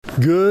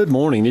Good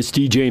morning. It's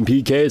DJ and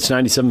PK. It's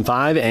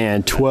 97.5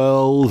 and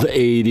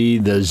 1280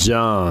 The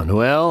Zone.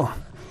 Well,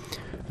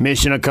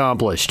 mission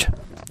accomplished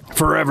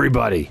for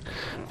everybody.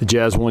 The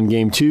Jazz won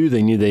Game 2.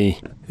 They knew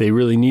they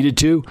really needed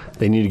to.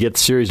 They needed to get the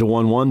series to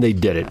 1-1. They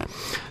did it.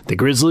 The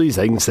Grizzlies,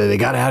 I can say they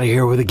got out of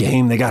here with a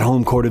game. They got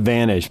home court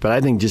advantage. But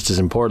I think just as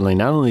importantly,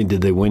 not only did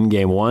they win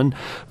Game 1,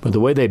 but the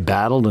way they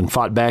battled and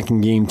fought back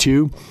in Game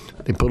 2,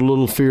 they put a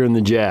little fear in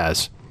the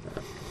Jazz.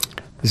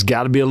 There's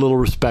got to be a little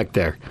respect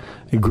there.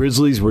 The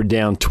Grizzlies were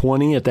down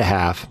 20 at the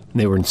half.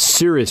 They were in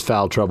serious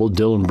foul trouble.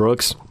 Dylan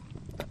Brooks,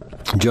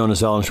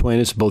 Jonas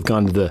Valanciunas both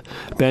gone to the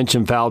bench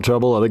in foul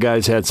trouble. Other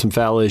guys had some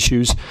foul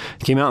issues.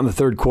 Came out in the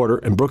third quarter,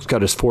 and Brooks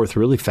got his fourth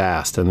really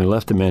fast, and they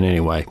left him in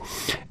anyway.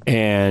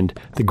 And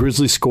the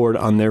Grizzlies scored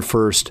on their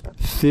first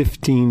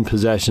 15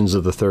 possessions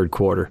of the third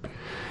quarter.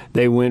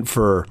 They went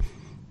for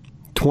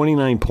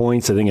 29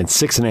 points, I think, in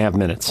 6.5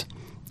 minutes.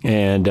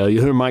 And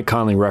you'll hear Mike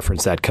Conley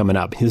reference that coming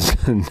up. He's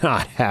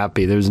not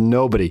happy. There's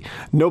nobody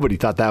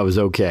thought that was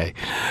okay.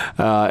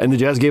 And the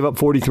Jazz gave up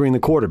 43 in the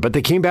quarter. But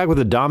they came back with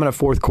a dominant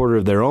fourth quarter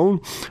of their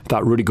own. I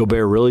thought Rudy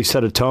Gobert really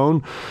set a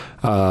tone,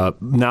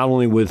 not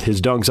only with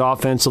his dunks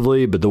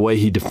offensively, but the way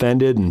he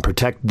defended and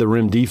protected the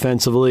rim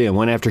defensively and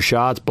went after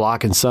shots,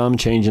 blocking some,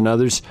 changing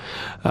others.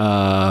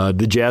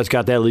 The Jazz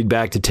got that lead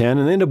back to 10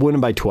 and they ended up winning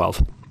by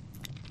 12.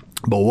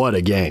 But what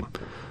a game.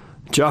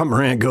 Ja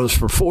Morant goes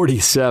for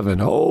 47.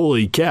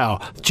 Holy cow.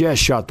 Jazz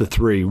shot the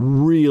three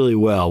really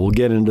well. We'll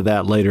get into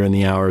that later in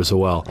the hour as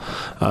well.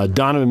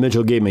 Donovan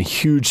Mitchell gave him a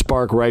huge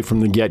spark right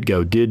from the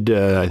get-go. Did,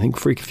 I think,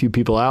 freak a few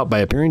people out by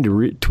appearing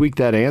to tweak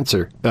that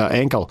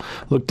ankle.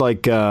 Looked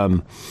like,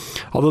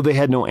 although they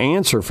had no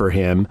answer for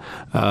him,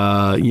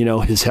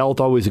 his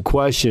health always a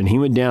question. He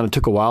went down. It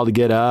took a while to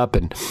get up,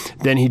 and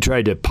then he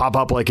tried to pop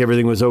up like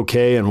everything was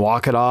okay and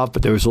walk it off,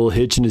 but there was a little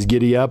hitch in his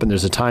giddy up, and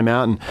there's a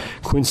timeout, and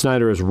Quinn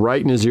Snyder is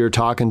right in his ear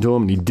talking to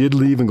him, and he did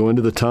leave and go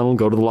into the tunnel,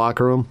 go to the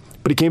locker room,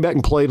 but he came back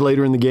and played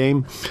later in the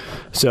game.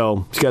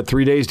 So he's got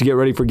 3 days to get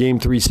ready for Game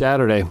 3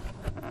 Saturday.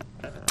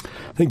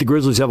 I think the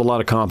Grizzlies have a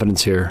lot of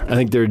confidence here. I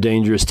think they're a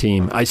dangerous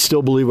team. I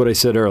still believe what I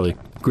said early.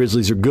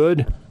 Grizzlies are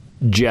good,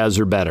 Jazz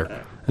are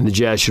better, and the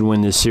Jazz should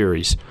win this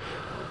series.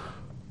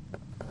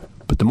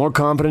 But the more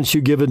confidence you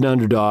give an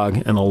underdog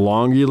and the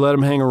longer you let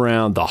them hang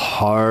around, the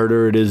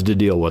harder it is to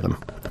deal with them.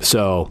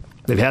 So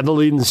they've had the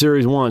lead in the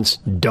series once.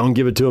 Don't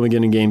give it to them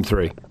again in Game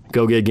 3.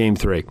 Go get Game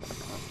 3.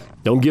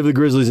 Don't give the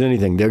Grizzlies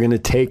anything. They're going to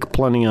take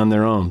plenty on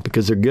their own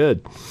because they're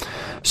good.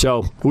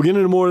 So we'll get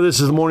into more of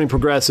this as the morning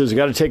progresses. We've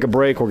got to take a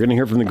break. We're going to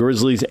hear from the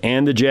Grizzlies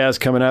and the Jazz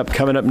coming up.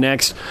 Coming up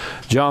next,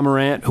 Ja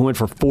Morant, who went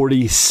for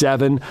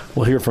 47.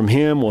 We'll hear from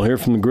him. We'll hear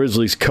from the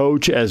Grizzlies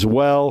coach as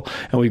well.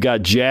 And we've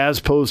got Jazz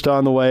Post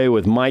on the way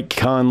with Mike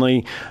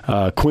Conley,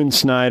 Quinn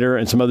Snyder,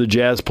 and some other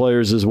Jazz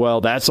players as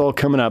well. That's all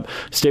coming up.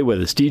 Stay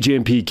with us. DJ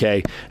and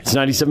PK. It's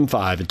 97.5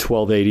 at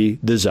 1280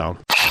 The Zone.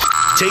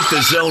 Take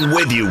the Zone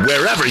with you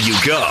wherever you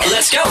go.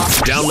 Let's go.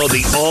 Download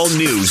the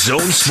all-new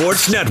Zone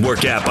Sports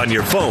Network app on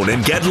your phone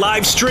and get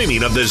live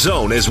streaming of the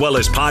Zone as well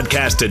as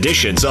podcast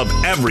editions of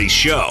every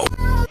show.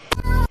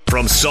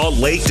 From Salt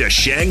Lake to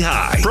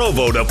Shanghai,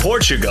 Provo to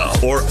Portugal,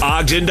 or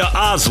Ogden to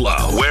Oslo,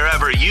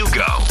 wherever you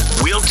go,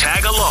 we'll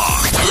tag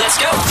along. Let's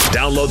go.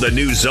 Download the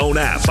new Zone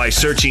app by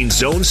searching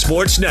Zone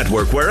Sports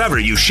Network wherever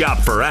you shop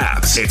for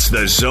apps. It's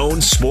the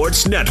Zone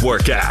Sports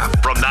Network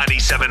app from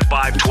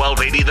 97.5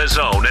 1280 The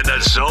Zone and the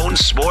Zone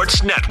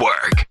Sports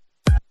Network.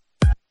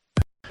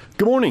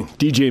 Good morning,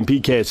 DJ and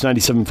PK. It's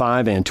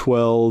 97.5 and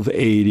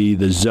 1280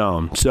 The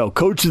Zone. So,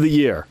 Coach of the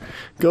Year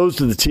goes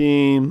to the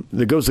team.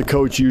 That goes to the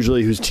coach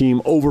usually whose team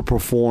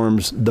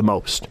overperforms the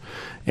most.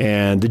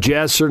 And the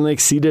Jazz certainly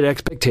exceeded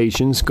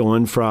expectations,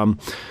 going from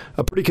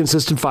a pretty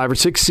consistent 5 or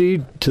 6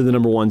 seed to the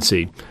number 1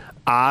 seed.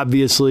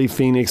 Obviously,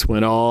 Phoenix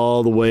went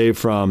all the way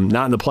from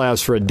not in the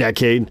playoffs for a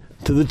decade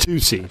to the 2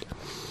 seed.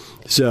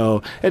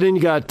 So, and then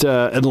you got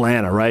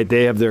Atlanta, right?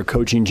 They have their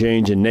coaching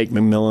change, and Nate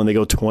McMillan, they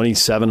go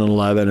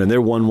 27-11, and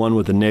they're 1-1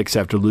 with the Knicks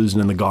after losing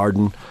in the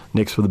Garden.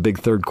 Knicks with a big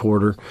third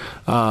quarter.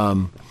 But,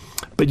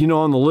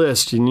 on the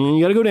list,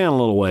 you got to go down a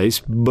little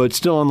ways, but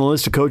still on the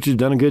list of coaches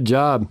done a good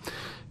job.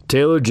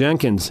 Taylor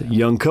Jenkins,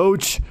 young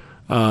coach.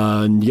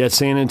 You got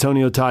San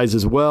Antonio ties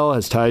as well,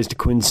 has ties to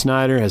Quinn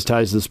Snyder, has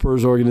ties to the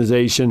Spurs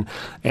organization,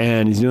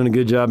 and he's doing a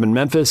good job in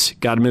Memphis.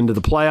 Got him into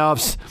the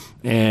playoffs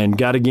and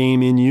got a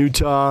game in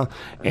Utah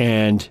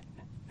and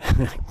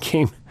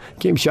came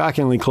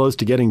shockingly close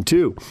to getting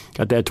 2.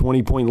 Got that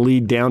 20-point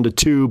lead down to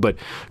 2, but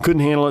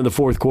couldn't handle it in the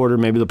fourth quarter.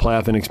 Maybe the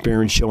playoff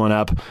inexperience showing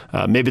up.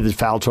 Maybe the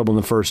foul trouble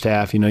in the first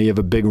half. You have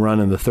a big run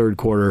in the third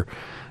quarter.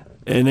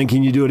 And then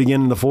can you do it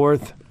again in the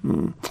fourth?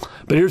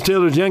 But here's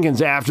Taylor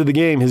Jenkins after the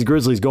game. His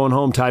Grizzlies going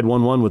home tied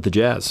 1-1 with the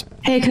Jazz.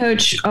 Hey,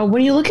 Coach,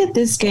 when you look at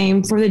this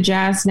game for the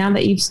Jazz, now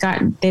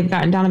that they've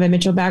gotten Donovan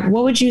Mitchell back,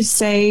 what would you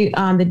say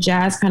the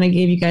Jazz kind of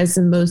gave you guys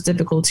the most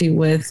difficulty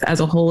with as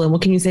a whole? And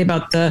what can you say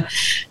about the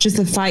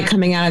fight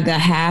coming out of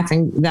that half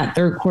and that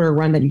third quarter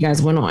run that you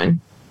guys went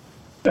on?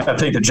 I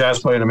think the Jazz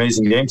played an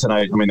amazing game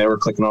tonight. I mean, they were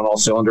clicking on all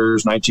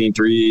cylinders, 19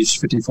 threes,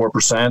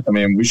 54%. I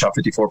mean, we shot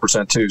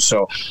 54% too.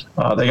 So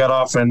they got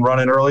off and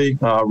running early.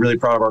 Really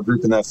proud of our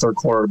group in that third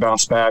quarter to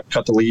bounce back,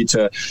 cut the lead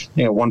to,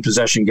 one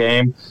possession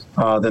game.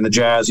 Then the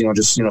Jazz,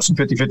 just, some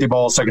 50-50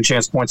 balls, second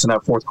chance points in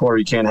that fourth quarter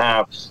you can't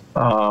have,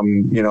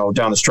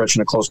 down the stretch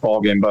in a close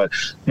ball game. But,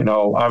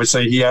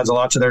 obviously he adds a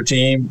lot to their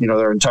team.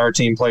 Their entire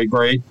team played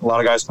great. A lot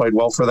of guys played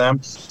well for them.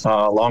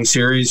 Long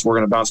series, we're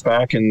going to bounce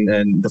back.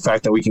 And the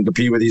fact that we can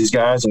compete with these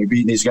guys and we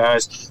beat these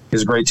guys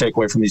is a great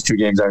takeaway from these two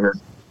games I heard.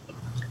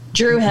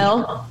 Drew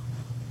Hill.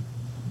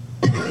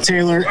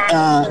 Taylor,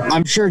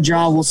 I'm sure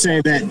Ja will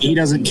say that he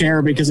doesn't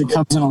care because it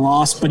comes in a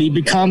loss, but he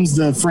becomes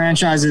the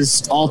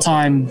franchise's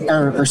all-time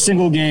or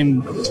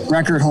single-game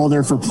record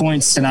holder for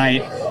points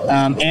tonight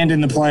and in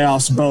the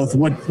playoffs both.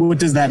 What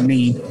does that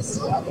mean?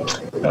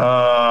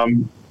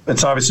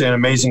 It's obviously an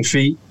amazing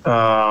feat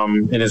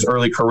in his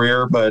early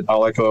career, but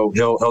I'll echo,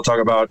 he'll talk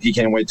about he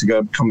can't wait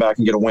to come back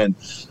and get a win.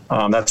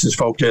 That's his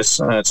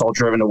focus. It's all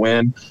driven to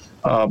win.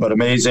 But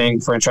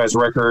amazing franchise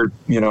record.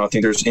 I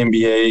think there's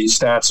NBA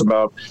stats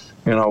about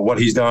what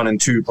he's done in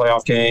 2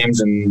 playoff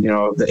games and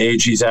the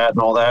age he's at and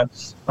all that.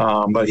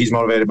 But he's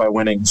motivated by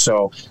winning.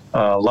 So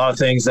a lot of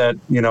things that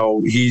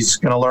he's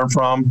going to learn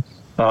from.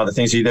 The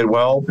things he did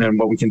well and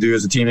what we can do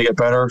as a team to get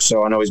better.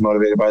 So I know he's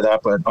motivated by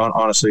that. But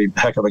honestly,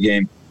 heck of a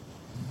game.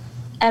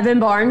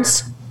 Evan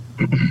Barnes.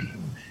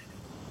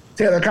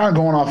 Taylor, kind of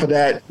going off of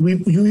that,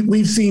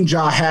 we've seen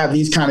Ja have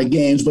these kind of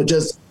games, but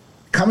just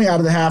coming out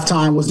of the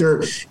halftime, was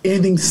there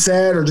anything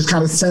said or just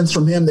kind of sense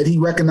from him that he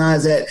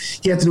recognized that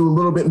he had to do a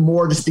little bit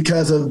more just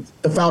because of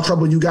the foul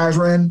trouble you guys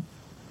were in?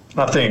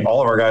 I think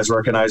all of our guys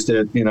recognized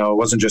it. It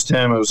wasn't just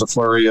him. It was a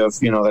flurry of,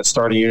 that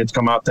starting unit to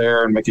come out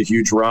there and make a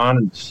huge run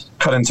and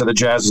cut into the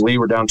Jazz's lead.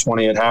 We're down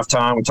 20 at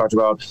halftime. We talked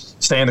about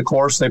staying the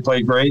course. They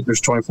played great.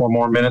 There's 24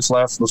 more minutes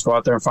left. Let's go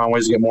out there and find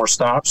ways to get more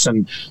stops.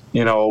 And,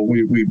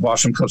 we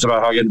watched some clips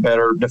about how getting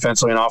better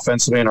defensively and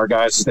offensively. And our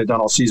guys, as they've done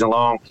all season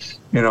long,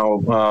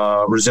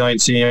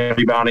 resiliency and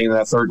rebounding in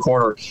that third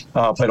quarter,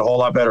 played a whole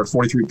lot better.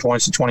 43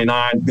 points to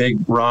 29, big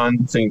run.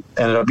 I think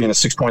ended up being a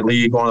 6-point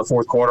lead going to the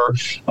fourth quarter.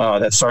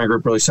 That starting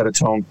group really set a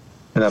tone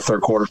in that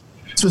third quarter.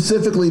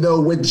 Specifically, though,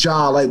 with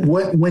Ja, like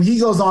when he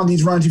goes on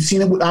these runs, you've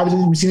seen it.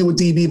 Obviously, we've seen it with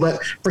DB,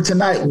 but for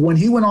tonight, when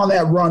he went on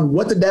that run,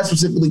 what did that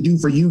specifically do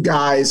for you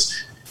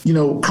guys?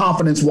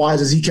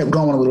 Confidence-wise, as he kept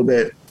going a little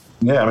bit.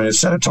 Yeah, it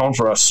set a tone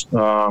for us.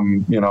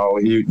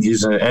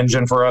 He's an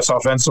engine for us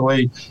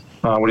offensively.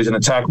 When he's in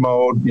attack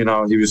mode,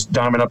 he was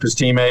diming up his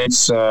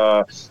teammates.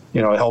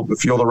 Help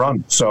fuel the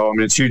run. So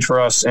it's huge for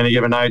us. Any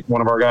given night,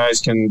 one of our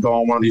guys can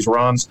go on one of these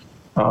runs.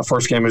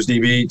 First game was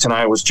DB,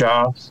 tonight was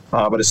Ja,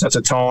 but it sets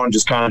a tone,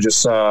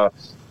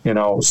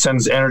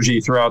 sends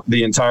energy throughout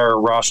the entire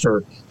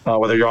roster,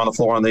 whether you're on the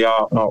floor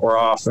or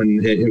off,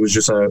 and it was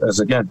just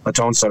a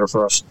tone setter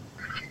for us.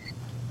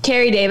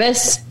 Kerry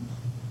Davis.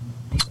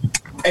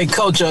 Hey,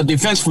 Coach,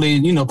 defensively,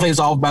 plays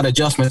all about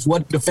adjustments.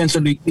 What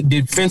defensively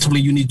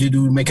you need to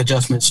do to make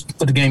adjustments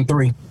for the game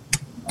 3?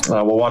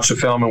 We'll watch the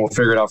film and we'll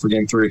figure it out for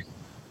game 3.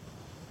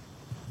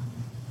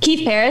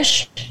 Keith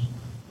Parrish.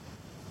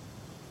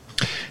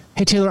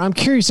 Hey, Taylor, I'm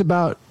curious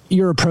about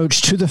your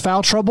approach to the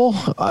foul trouble.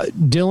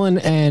 Dillon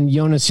and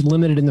Jonas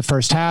limited in the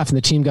first half, and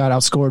the team got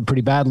outscored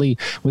pretty badly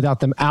without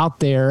them out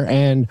there.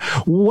 And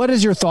what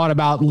is your thought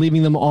about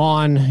leaving them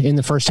on in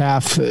the first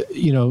half,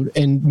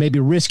 and maybe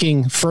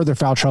risking further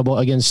foul trouble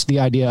against the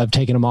idea of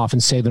taking them off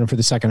and saving them for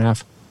the second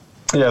half?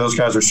 Yeah, those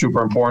guys are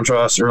super important to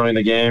us early in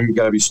the game. You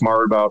got to be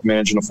smart about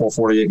managing a full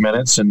 48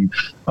 minutes. And,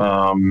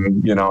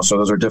 so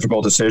those are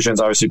difficult decisions.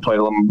 Obviously played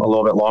them a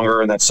little bit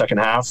longer in that second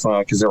half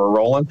because they were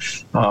rolling.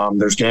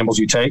 There's gambles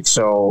you take.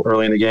 So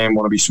early in the game,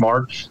 want to be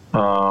smart.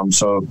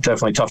 So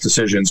definitely tough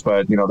decisions.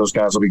 But, those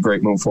guys will be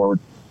great moving forward.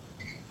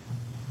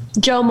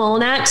 Joe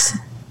Molinax.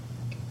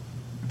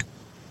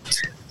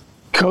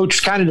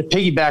 Coach, kind of to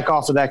piggyback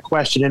off of that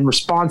question, in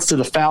response to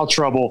the foul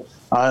trouble,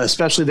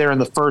 especially there in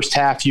the first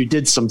half, you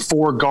did some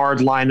 4-guard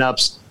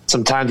lineups,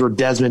 sometimes where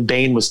Desmond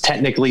Bane was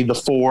technically the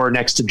 4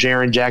 next to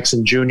Jaren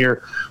Jackson Jr.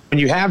 When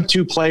you have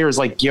 2 players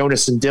like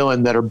Jonas and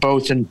Dillon that are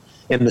both in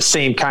the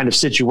same kind of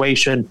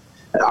situation,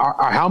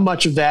 how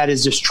much of that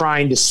is just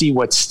trying to see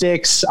what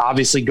sticks,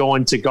 obviously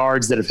going to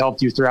guards that have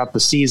helped you throughout the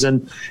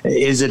season?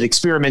 Is it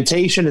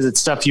experimentation? Is it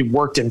stuff you've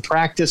worked in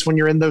practice when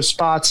you're in those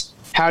spots?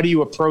 How do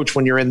you approach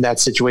when you're in that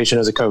situation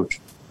as a coach?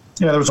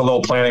 Yeah, there was a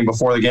little planning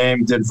before the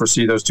game. Didn't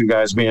foresee those 2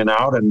 guys being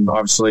out. And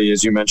obviously,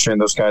 as you mentioned,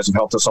 those guys have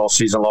helped us all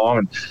season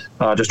long.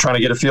 And just trying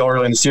to get a feel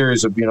early in the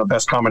series of,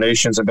 best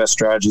combinations and best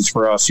strategies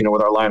for us,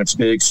 with our lineups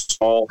big,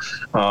 small,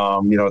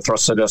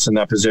 thrusted us in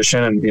that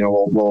position. And,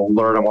 we'll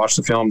learn and watch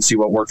the film and see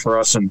what worked for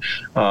us. And,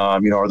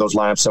 are those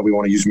lineups that we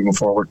want to use moving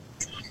forward.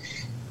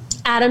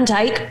 Adam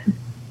Tyke.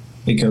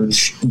 Hey,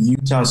 Coach,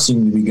 Utah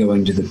seemed to be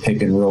going to the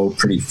pick and roll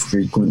pretty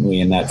frequently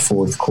in that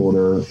fourth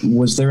quarter.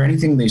 Was there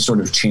anything they sort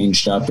of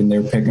changed up in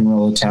their pick and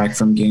roll attack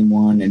from game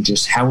 1? And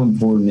just how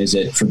important is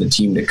it for the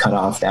team to cut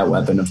off that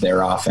weapon of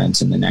their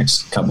offense in the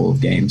next couple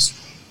of games?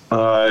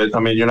 I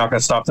mean, you're not going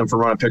to stop them from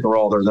running pick and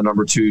roll. They're the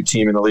number 2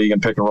 team in the league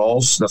in pick and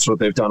rolls. That's what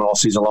they've done all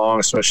season long,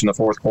 especially in the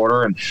fourth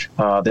quarter. And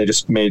they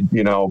just made,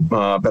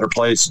 better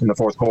plays in the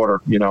fourth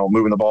quarter,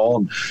 moving the ball.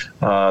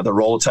 And the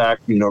roll attack,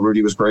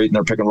 Rudy was great in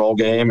their pick and roll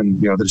game. And,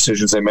 the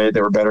decisions they made,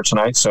 they were better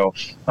tonight. So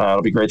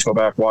it'll be great to go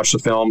back, watch the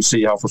film,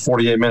 see how for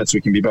 48 minutes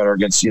we can be better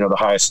against, the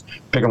highest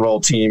pick and roll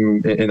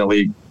team in the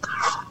league.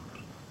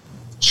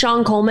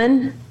 Sean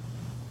Coleman.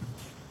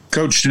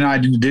 Coach,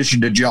 tonight, in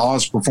addition to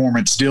Jaw's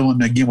performance,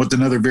 Dylan, again, with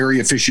another very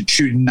efficient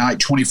shooting night,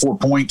 24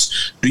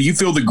 points. Do you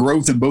feel the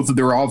growth in both of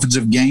their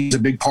offensive games? A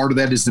big part of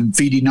that is them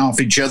feeding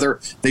off each other.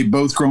 They've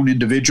both grown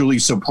individually,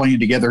 so playing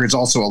together has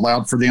also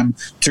allowed for them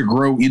to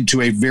grow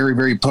into a very,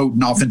 very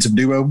potent offensive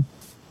duo.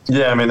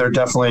 Yeah, I mean, they're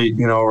definitely,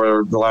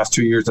 over the last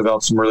 2 years,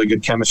 developed some really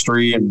good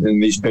chemistry in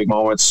these big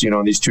moments,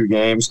 in these 2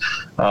 games.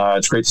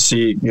 It's great to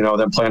see,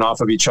 them playing off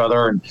of each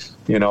other and,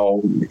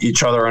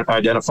 each other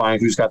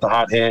identifying who's got the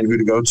hot hand, who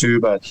to go to.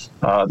 But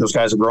those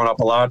guys have grown up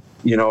a lot,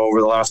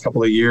 over the last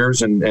couple of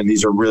years. And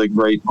these are really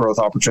great growth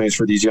opportunities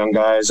for these young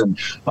guys. And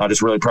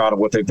just really proud of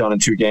what they've done in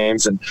 2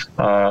 games. And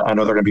I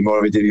know they're going to be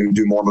motivated to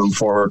do more moving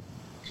forward.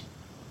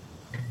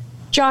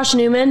 Josh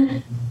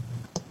Newman.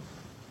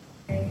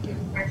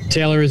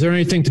 Taylor, is there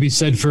anything to be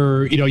said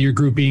for, your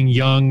group being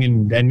young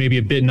and maybe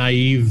a bit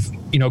naive,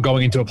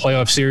 going into a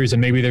playoff series,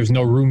 and maybe there's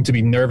no room to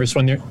be nervous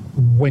when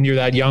you're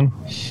that young?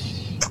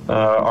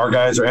 Our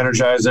guys are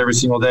energized every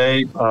single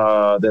day.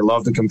 They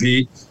love to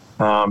compete.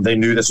 They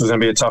knew this was going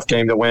to be a tough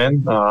game to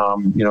win.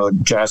 The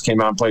Jazz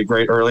came out and played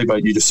great early,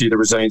 but you just see the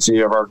resiliency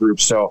of our group.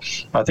 So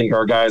I think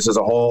our guys as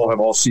a whole have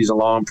all season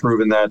long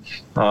proven that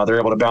they're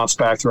able to bounce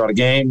back throughout a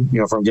game,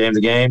 from game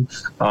to game.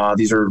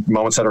 These are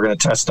moments that are going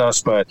to test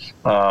us, but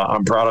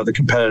I'm proud of the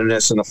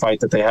competitiveness and the fight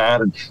that they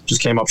had, and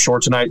just came up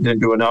short tonight,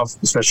 didn't do enough,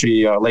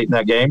 especially late in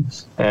that game.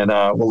 And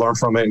we'll learn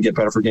from it and get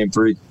better for game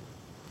 3.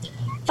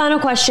 Final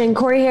question,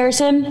 Corey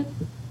Harrison.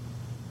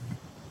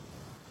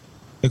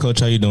 Hey,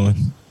 Coach, how you doing?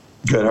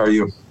 Good. How are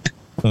you?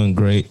 Doing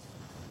great.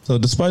 So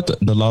despite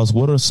the loss,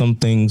 what are some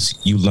things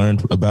you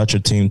learned about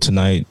your team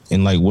tonight?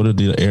 And what are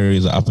the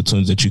areas of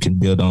opportunities that you can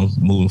build on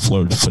moving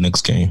forward for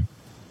next game?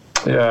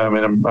 Yeah, I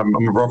mean, I'm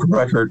a broken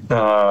record.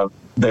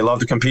 They love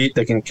to compete.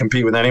 They can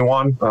compete with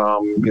anyone.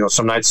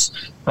 Some nights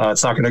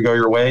it's not going to go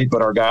your way,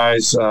 but our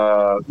guys,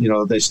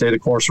 they stay the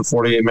course for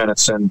 48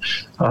 minutes. And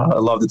I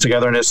love the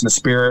togetherness and the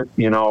spirit.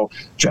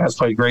 Jazz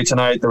played great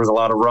tonight. There was a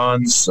lot of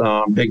runs,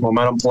 big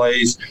momentum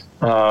plays.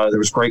 There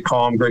was great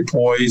calm, great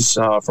poise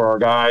for our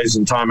guys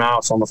and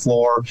timeouts on the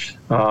floor.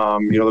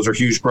 Those are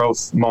huge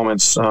growth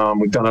moments.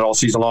 We've done it all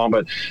season long,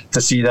 but to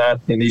see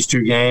that in these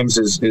 2 games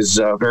is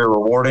very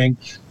rewarding.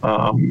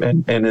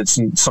 And it's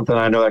something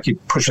I know that I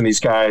keep pushing these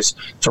guys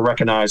to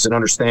recognize and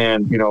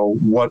understand,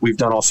 what we've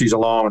done all season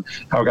long and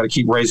how we've got to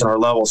keep raising our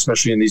level,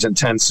 especially in these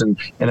intense and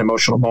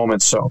emotional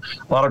moments. So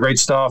a lot of great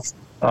stuff.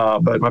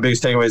 But my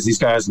biggest takeaway is these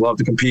guys love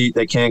to compete.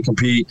 They can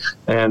compete,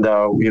 and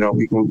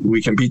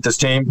we can beat this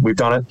team. We've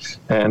done it,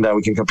 and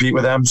we can compete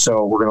with them.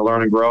 So we're going to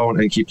learn and grow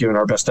and keep giving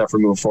our best effort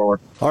moving forward.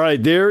 All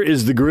right, there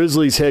is the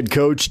Grizzlies head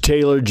coach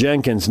Taylor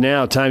Jenkins.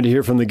 Now, time to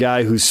hear from the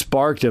guy who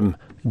sparked him,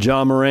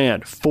 Ja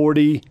Morant.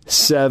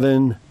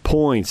 47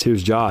 points.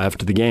 Here's Ja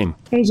after the game.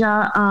 Hey,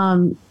 Ja.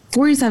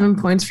 47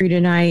 points for you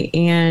tonight,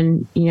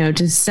 and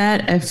to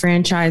set a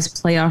franchise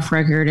playoff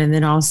record and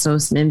then also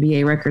some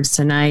NBA records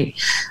tonight.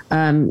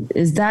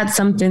 Is that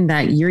something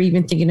that you're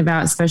even thinking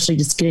about, especially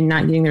just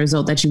not getting the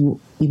result that you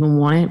even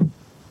wanted?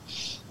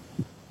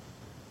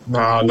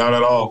 Nah, not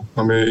at all.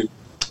 I mean,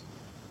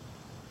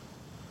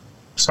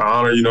 it's an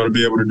honor, to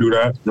be able to do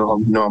that.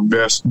 I'm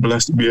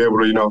blessed to be able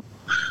to,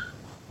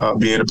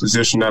 be in a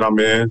position that I'm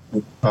in.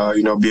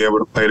 Be able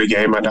to play the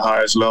game at the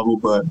highest level,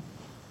 but.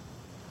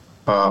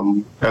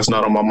 That's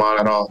not on my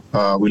mind at all.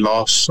 We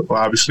lost, so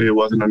obviously it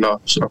wasn't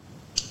enough. So,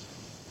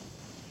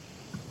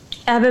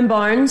 Evan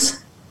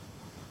Barnes.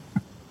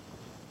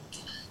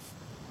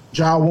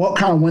 John, what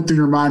kind of went through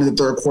your mind in the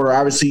third quarter?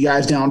 Obviously, you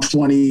guys down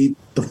 20.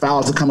 The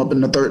fouls have come up in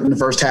the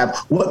first half.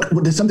 What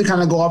did something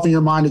kind of go off in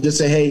your mind to just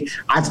say, "Hey,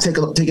 I have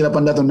to take it up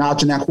another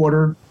notch in that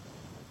quarter"?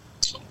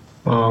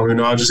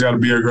 I just got to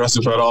be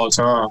aggressive at all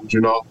times.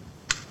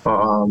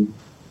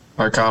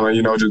 I kind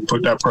of just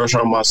put that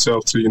pressure on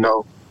myself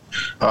to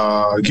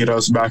get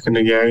us back in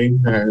the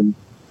game, and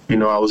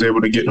I was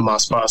able to get to my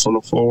spots on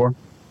the floor,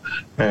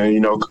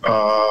 and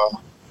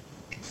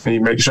and you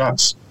make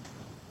shots.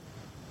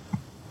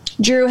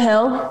 Drew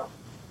Hill.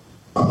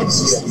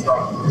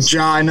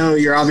 Ja, I know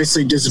you're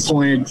obviously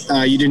disappointed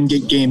you didn't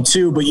get game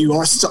 2, but you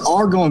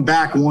are going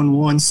back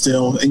 1-1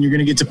 still, and you're going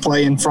to get to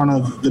play in front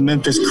of the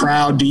Memphis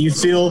crowd. Do you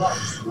feel,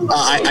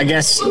 I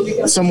guess,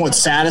 somewhat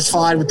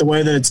satisfied with the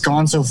way that it's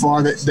gone so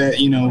far, that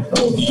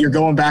you're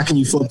going back and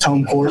you flipped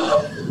home court?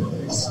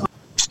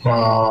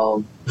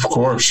 Of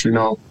course,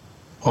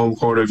 home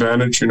court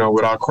advantage,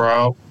 with our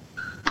crowd.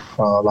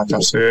 Like I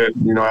said,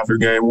 after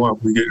game 1,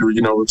 we get to,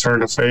 return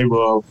the favor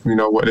of,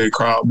 what their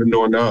crowd been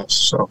doing to us.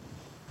 So,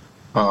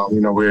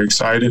 we're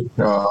excited.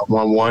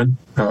 1-1.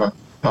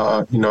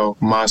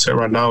 Mindset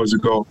right now is to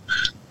go,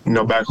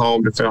 back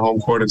home, defend home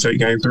court, and take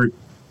game 3.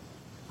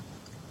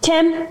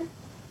 Tim?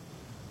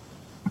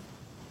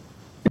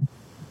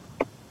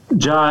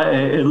 Ja,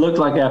 it looked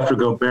like after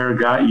Gobert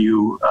got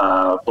you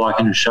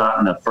blocking a shot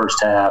in the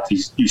first half,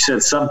 you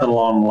said something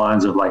along the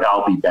lines of, like,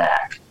 I'll be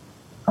back.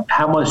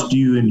 How much do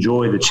you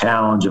enjoy the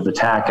challenge of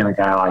attacking a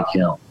guy like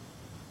him?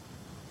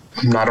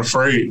 I'm not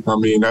afraid. I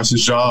mean, that's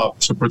his job,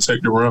 to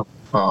protect the rim.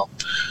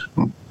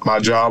 My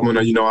job when,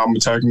 I'm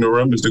attacking the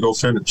rim is to go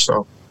finish.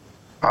 So,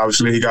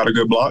 obviously, he got a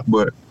good block,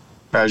 but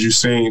as you've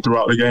seen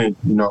throughout the game,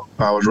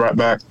 I was right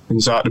back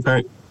inside the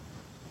paint.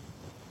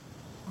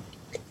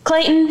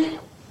 Clayton?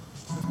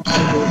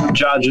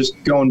 Ja,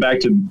 just going back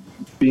to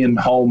being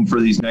home for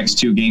these next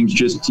two games,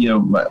 just,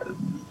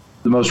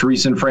 the most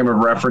recent frame of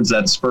reference,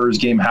 that Spurs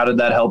game, how did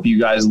that help you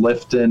guys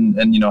lift and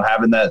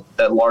having that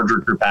larger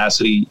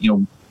capacity?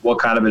 What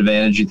kind of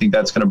advantage do you think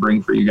that's going to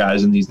bring for you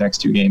guys in these next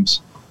two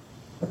games?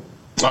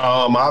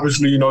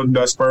 Obviously,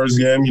 that Spurs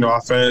game,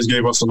 our fans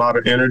gave us a lot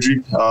of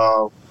energy,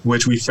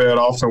 which we fed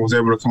off and was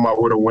able to come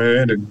out with a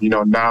win. And,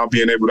 now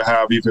being able to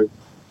have even,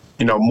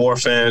 more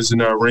fans in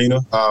the arena,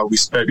 we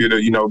expect it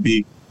to,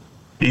 be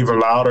even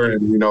louder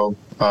and,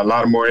 a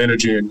lot more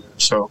energy in there.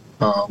 So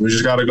we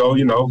just got to go,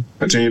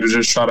 continue to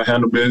just try to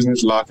handle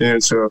business, lock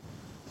into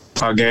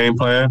our game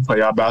plan,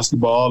 play our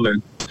basketball,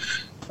 and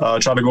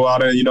try to go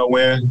out and,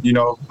 win,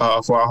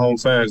 for our home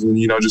fans and,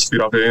 just feed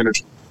off their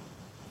energy.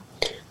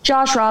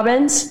 Josh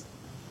Robbins.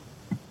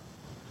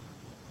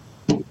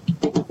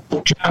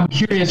 I'm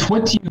curious,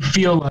 what do you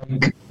feel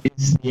like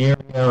is the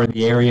area or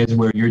the areas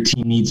where your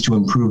team needs to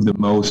improve the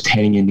most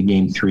heading into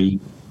Game 3?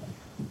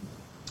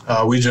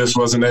 We just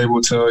wasn't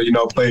able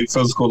to, play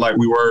physical like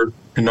we were,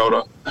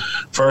 the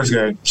first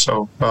game.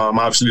 So,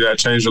 obviously that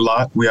changed a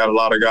lot. We had a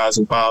lot of guys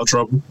in foul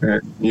trouble,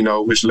 and,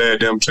 which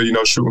led them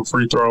to, shooting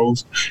free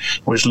throws,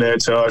 which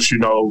led to us,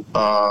 trying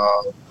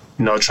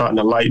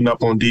to lighten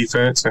up on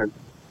defense, and,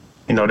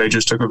 they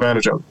just took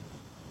advantage of it.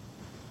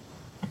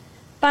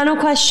 Final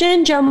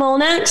question, Joe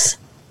Molnax.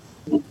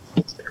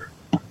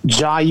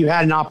 Ja, you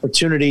had an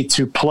opportunity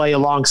to play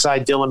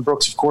alongside Dillon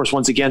Brooks, of course,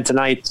 once again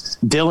tonight.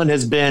 Dillon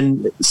has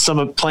been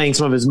playing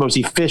some of his most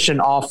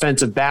efficient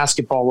offensive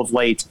basketball of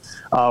late.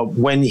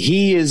 When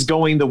he is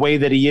going the way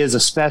that he is,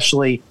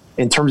 especially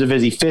in terms of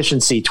his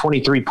efficiency,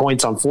 23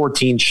 points on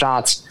 14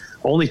 shots,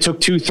 only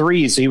took 2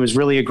 threes. So he was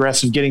really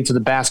aggressive getting to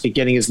the basket,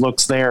 getting his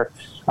looks there.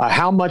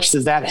 How much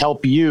does that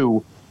help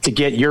you to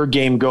get your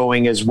game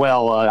going as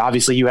well?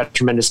 Obviously, you had a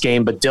tremendous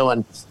game, but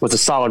Dillon was a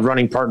solid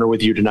running partner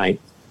with you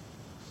tonight.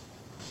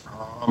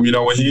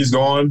 When he's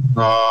going,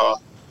 we're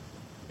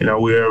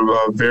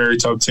a very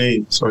tough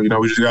team. So,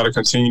 we just got to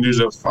continue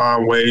to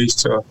find ways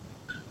to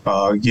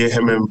get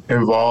him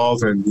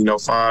involved and,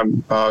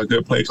 find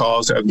good play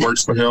calls that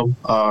works for him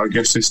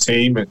against his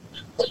team and,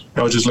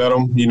 just let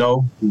him,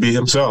 be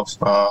himself.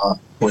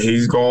 When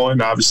he's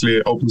going, obviously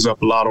it opens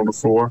up a lot on the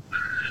floor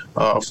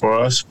for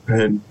us.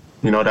 And,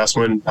 that's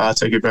when I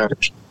take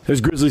advantage.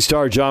 There's Grizzly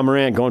star Ja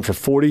Morant going for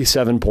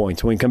 47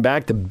 points. When we come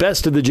back, the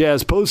best of the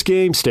Jazz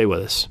postgame. Stay with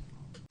us.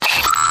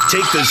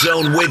 Take the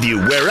Zone with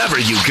you wherever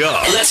you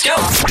go. Let's go.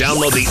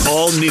 Download the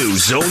all-new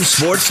Zone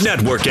Sports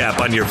Network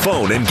app on your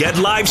phone and get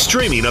live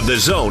streaming of the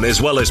Zone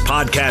as well as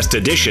podcast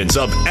editions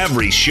of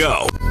every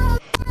show.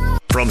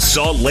 From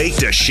Salt Lake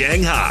to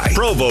Shanghai,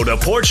 Provo to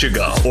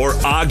Portugal, or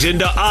Ogden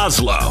to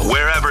Oslo,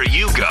 wherever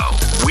you go,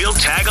 we'll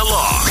tag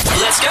along.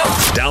 Let's go.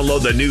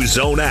 Download the new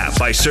Zone app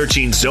by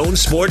searching Zone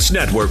Sports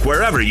Network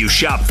wherever you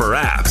shop for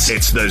apps.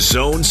 It's the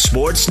Zone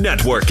Sports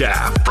Network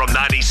app from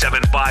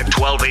 97.5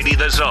 1280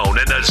 The Zone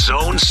and the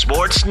Zone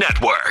Sports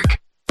Network.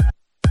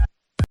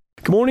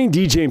 Good morning,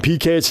 DJ and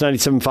PK. It's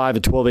 97.5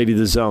 at 1280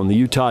 The Zone. The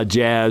Utah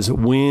Jazz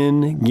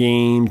win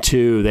Game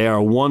 2. They are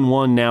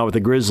 1-1 now with the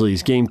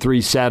Grizzlies. Game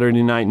 3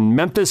 Saturday night in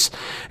Memphis.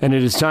 And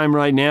it is time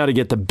right now to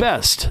get the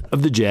best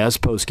of the Jazz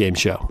postgame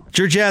show. It's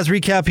your Jazz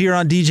recap here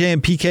on DJ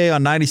and PK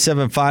on 97.5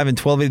 and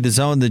 1280 The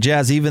Zone. The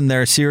Jazz even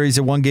their series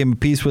at 1 game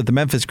apiece with the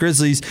Memphis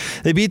Grizzlies.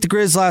 They beat the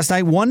Grizz last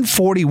night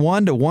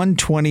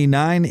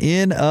 141-129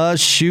 in a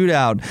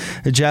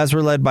shootout. The Jazz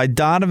were led by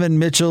Donovan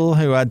Mitchell,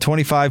 who had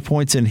 25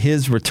 points in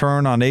his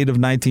return on 8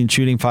 of 19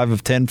 shooting, 5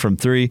 of 10 from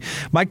 3.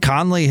 Mike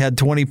Conley had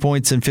 20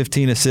 points and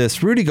 15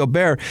 assists. Rudy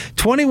Gobert,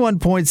 21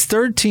 points,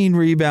 13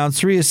 rebounds,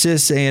 3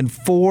 assists, and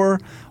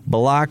 4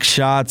 block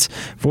shots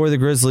for the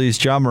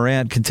Grizzlies. Ja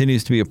Morant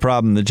continues to be a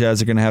problem. The Jazz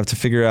are going to have to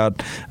figure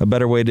out a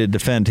better way to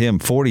defend him.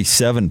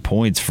 47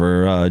 points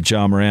for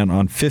Ja Morant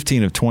on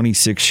 15 of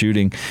 26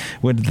 shooting.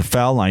 Went to the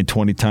foul line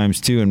 20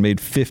 times, too, and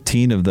made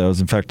 15 of those.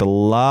 In fact, a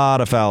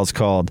lot of fouls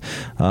called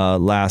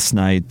last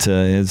night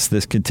as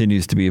this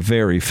continues to be a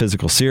very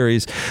physical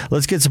series.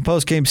 Let's get some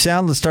post-game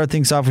sound. Let's start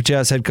things off with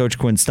Jazz head coach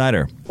Quinn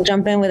Snyder. We'll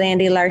jump in with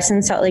Andy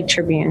Larson, Salt Lake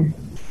Tribune.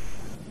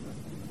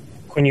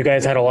 When you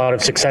guys had a lot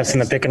of success in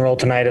the pick and roll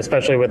tonight,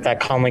 especially with that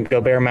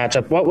Conley-Gobert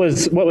matchup, what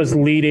was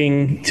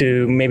leading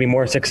to maybe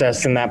more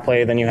success in that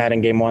play than you had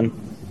in Game 1?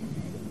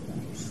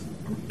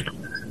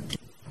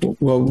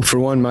 Well, for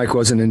one, Mike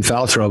wasn't in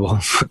foul trouble.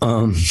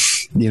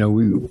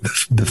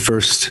 The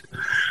first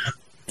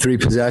 3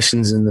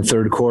 possessions in the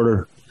third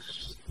quarter,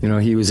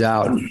 he was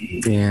out,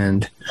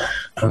 and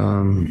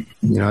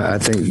I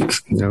think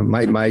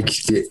Mike.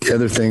 The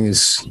other thing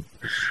is,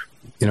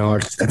 I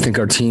think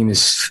our team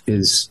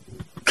is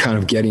kind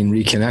of getting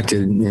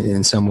reconnected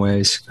in some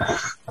ways.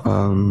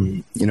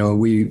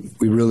 We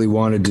really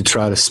wanted to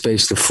try to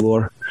space the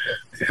floor.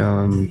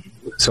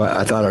 So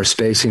I thought our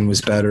spacing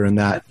was better, and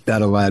that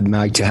allowed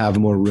Mike to have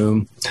more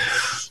room.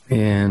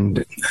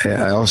 And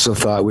I also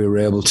thought we were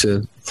able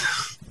to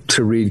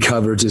read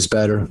coverages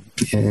better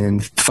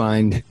and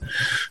find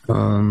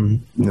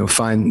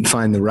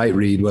the right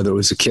read, whether it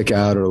was a kick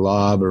out or a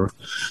lob or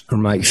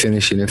Mike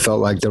finishing. It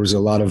felt like there was a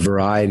lot of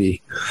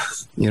variety,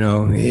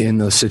 in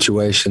those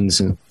situations.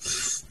 And,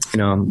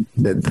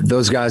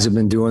 those guys have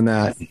been doing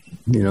that,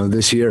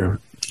 this year,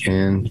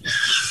 and,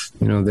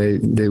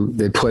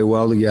 they play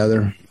well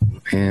together,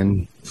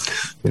 and,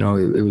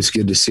 it was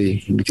good to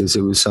see, because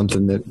it was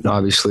something that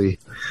obviously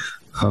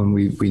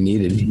we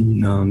needed,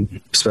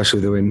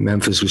 especially the way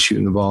Memphis was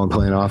shooting the ball and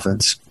playing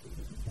offense.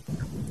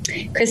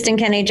 Kristen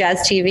Kenny, Jazz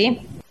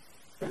TV.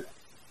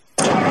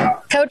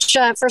 Coach,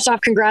 first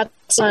off,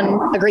 congrats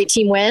on a great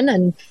team win,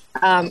 and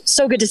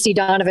so good to see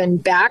Donovan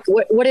back.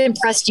 What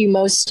impressed you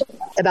most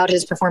about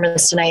his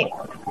performance tonight?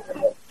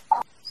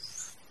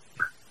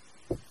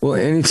 Well,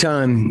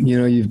 anytime,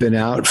 you've been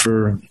out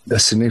for a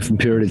significant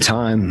period of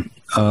time,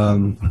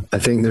 I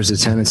think there's a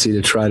tendency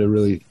to try to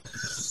really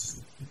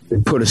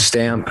put a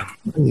stamp,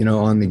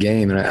 on the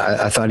game. And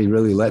I thought he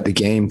really let the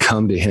game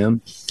come to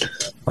him.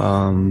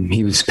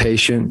 He was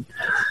patient.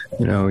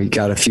 He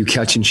got a few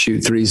catch and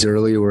shoot threes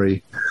early where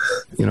he,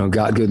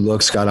 got good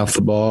looks, got off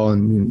the ball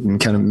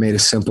and kind of made a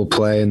simple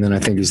play. And then I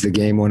think as the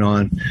game went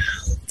on,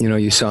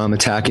 you saw him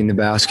attacking the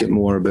basket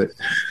more, but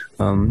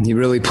he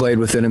really played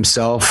within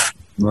himself.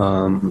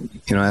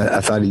 I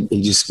thought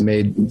he just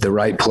made the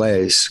right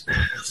plays,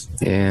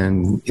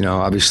 and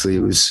obviously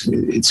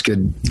it's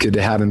good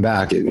to have him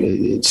back.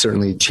 It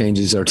certainly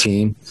changes our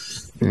team.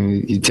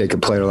 You take a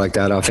player like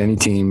that off any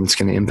team, it's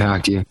going to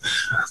impact you.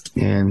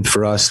 And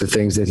for us, the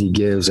things that he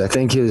gives, I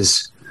think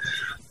his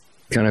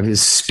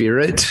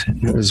spirit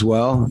as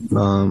well.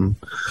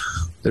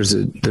 There's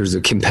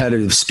a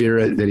competitive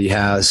spirit that he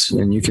has,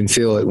 and you can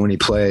feel it when he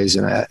plays.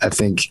 And I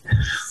think,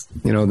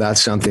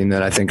 that's something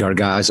that I think our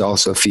guys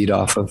also feed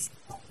off of.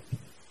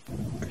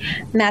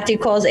 Matthew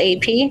Coles,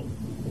 AP.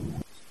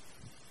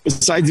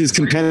 Besides his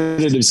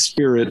competitive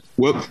spirit,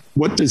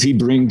 what does he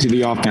bring to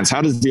the offense?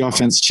 How does the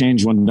offense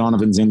change when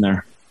Donovan's in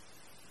there?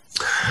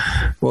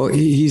 Well,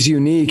 he's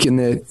unique in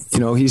that,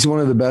 he's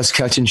one of the best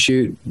catch and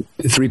shoot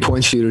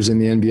 3-point shooters in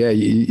the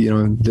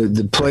NBA.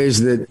 The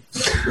plays that,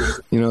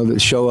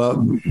 that show up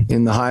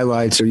in the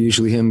highlights are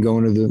usually him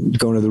going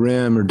to the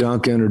rim or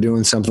dunking or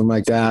doing something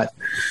like that,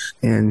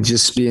 and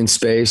just being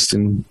spaced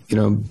and,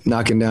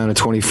 knocking down a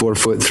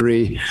 24-foot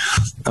three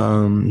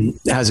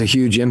has a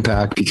huge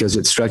impact because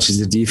it stretches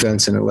the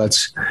defense and it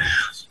lets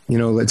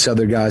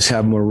other guys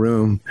have more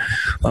room.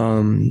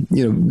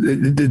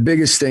 The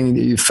biggest thing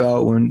that you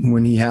felt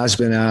when he has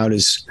been out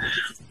is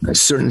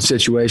certain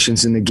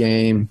situations in the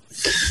game,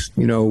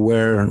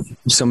 where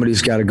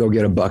somebody's got to go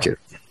get a bucket.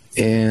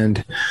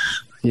 And,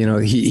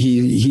 he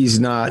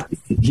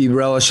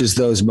relishes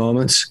those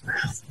moments.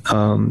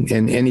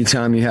 And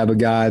anytime you have a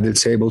guy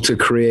that's able to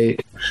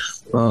create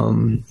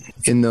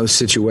in those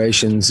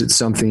situations, it's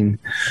something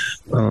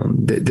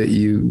that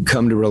you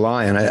come to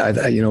rely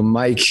on.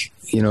 Mike,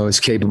 is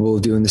capable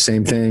of doing the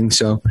same thing.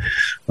 So,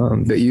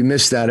 but you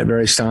miss that at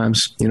various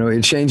times.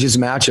 It changes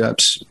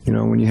matchups.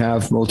 When you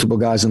have multiple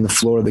guys on the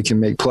floor that can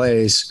make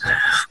plays,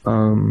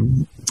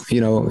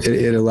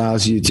 it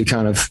allows you to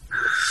kind of,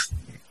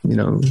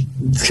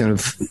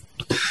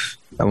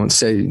 I won't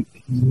say,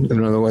 I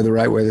don't know the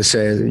right way to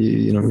say it.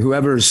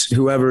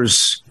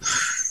 Whoever's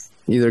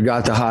either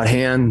got the hot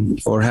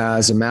hand or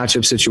has a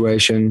matchup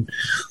situation,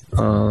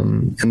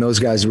 and those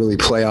guys really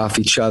play off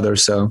each other.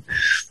 So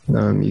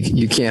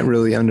you can't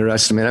really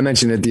underestimate. I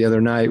mentioned it the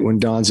other night when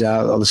Don's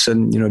out, all of a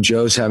sudden,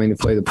 Joe's having to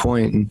play the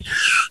point, and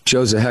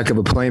Joe's a heck of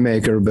a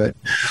playmaker, but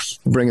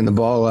bringing the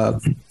ball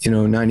up,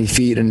 90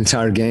 feet an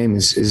entire game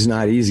is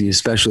not easy,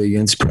 especially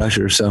against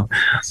pressure. So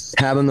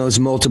having those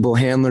multiple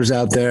handlers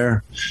out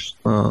there,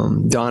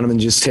 Donovan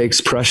just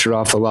takes pressure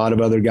off a lot of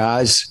other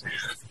guys.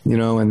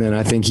 And then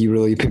I think he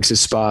really picks his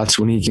spots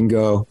when he can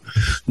go,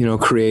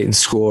 create and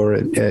score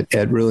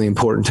at really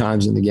important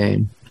times in the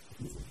game.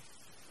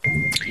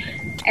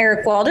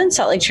 Eric Walden,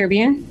 Salt Lake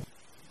Tribune.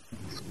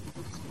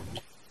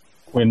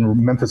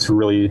 When Memphis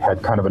really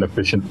had kind of an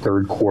efficient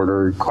third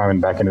quarter, climbing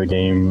back into the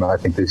game, I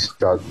think they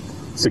shot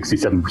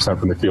 67%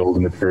 from the field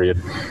in the period.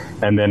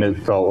 And then it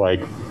felt like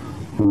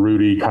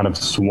Rudy kind of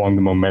swung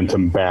the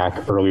momentum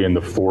back early in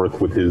the fourth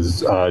with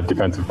his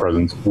defensive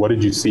presence. What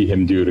did you see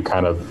him do to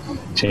kind of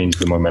change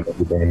the momentum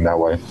of the game that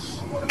way?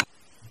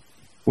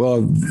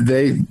 Well,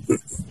 they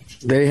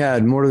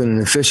had more than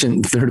an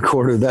efficient third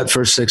quarter. That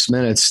first 6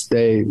 minutes,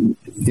 they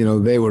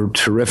were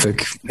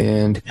terrific.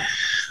 And,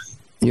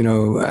 you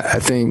know, I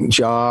think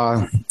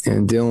Ja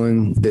and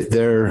Dylan, that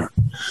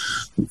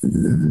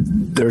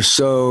they're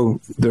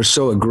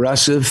so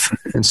aggressive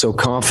and so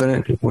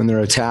confident when they're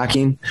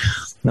attacking,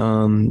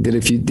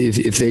 that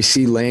if they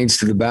see lanes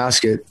to the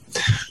basket,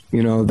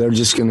 you know, they're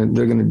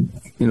gonna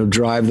you know,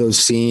 drive those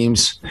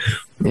seams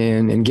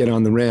and get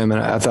on the rim.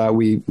 And I thought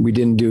we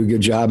didn't do a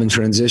good job in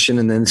transition.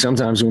 And then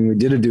sometimes when we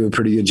did do a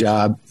pretty good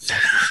job,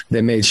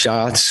 they made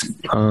shots.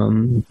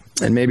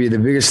 And maybe the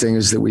biggest thing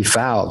is that we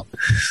fouled.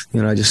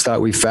 You know, I just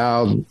thought we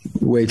fouled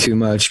way too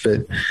much.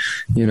 But,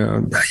 you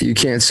know, you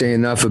can't say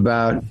enough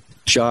about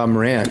Ja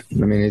Morant. I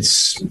mean,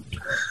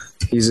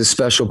 he's a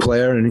special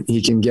player, and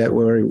he can get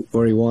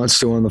where he wants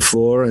to on the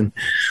floor, and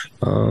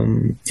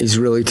he's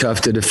really tough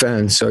to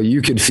defend. So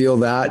you could feel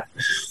that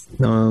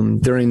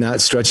during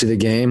that stretch of the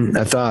game.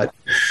 I thought,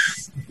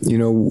 you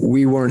know,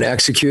 we weren't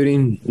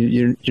executing.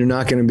 You're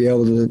not going to be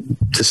able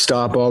to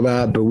stop all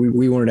that, but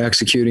we weren't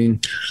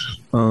executing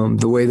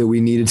the way that we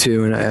needed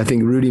to. And I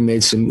think Rudy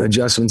made some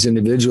adjustments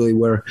individually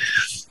where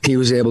he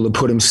was able to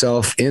put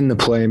himself in the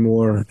play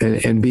more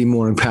and be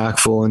more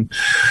impactful. And,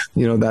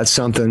 you know, that's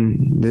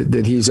something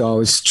that he's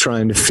always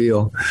trying to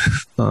feel.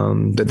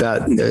 But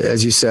that,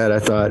 as you said, I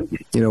thought,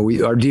 you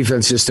know, our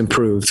defense just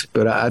improved,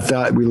 but I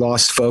thought we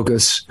lost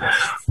focus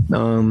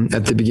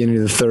at the beginning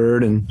of the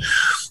third. And,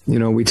 you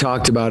know, we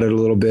talked about it a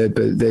little bit,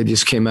 but they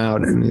just came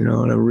out and, you know,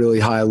 on a really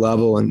high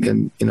level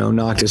and you know,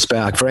 knocked us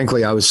back.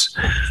 Frankly, I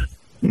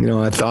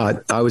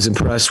thought I was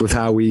impressed with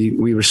how we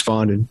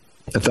responded.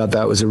 I thought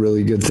that was a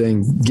really good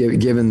thing,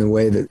 given the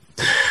way that,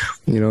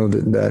 you know,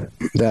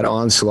 that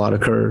onslaught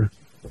occurred.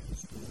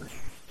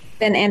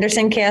 Ben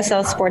Anderson,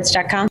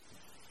 KSLSports.com.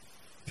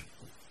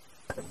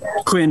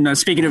 Quinn,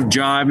 speaking of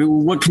Ja, I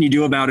mean, what can you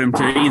do about him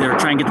to either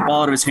try and get the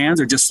ball out of his hands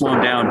or just slow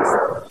him down?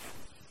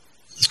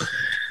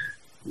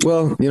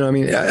 Well, you know, I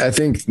mean, I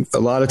think a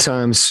lot of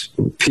times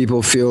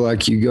people feel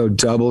like you go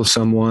double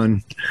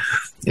someone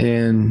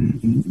and,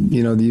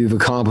 you know, you've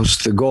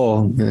accomplished the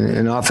goal.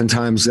 And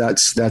oftentimes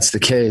that's the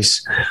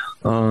case.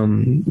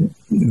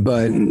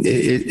 But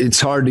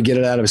it's hard to get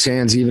it out of his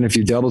hands, even if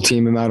you double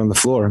team him out on the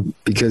floor,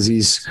 because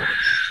he's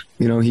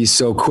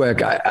so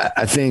quick.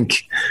 I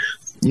think,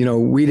 you know,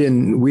 we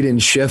didn't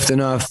shift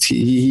enough.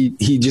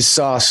 He just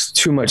saw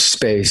too much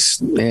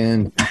space.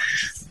 And,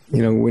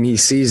 you know, when he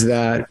sees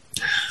that,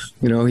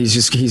 you know,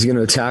 he's going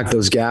to attack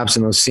those gaps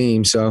and those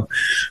seams. So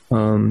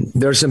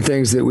there's some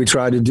things that we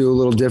tried to do a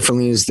little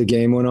differently as the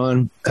game went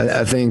on.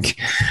 I think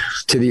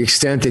to the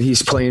extent that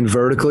he's playing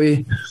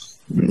vertically,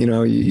 you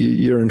know,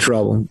 you're in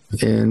trouble.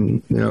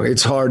 And, you know,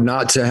 it's hard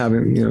not to have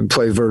him, you know,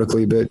 play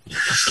vertically, but,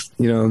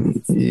 you know,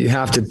 you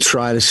have to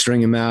try to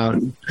string him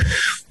out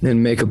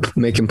and make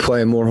him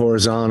play more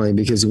horizontally,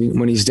 because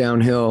when he's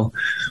downhill,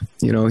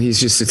 you know, he's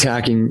just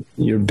attacking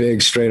your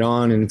big straight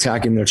on and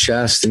attacking their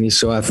chest, and he's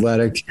so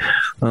athletic.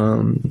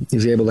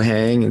 He's able to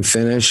hang and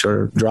finish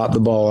or drop the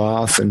ball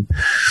off. And,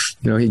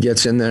 you know, he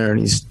gets in there and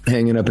he's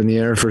hanging up in the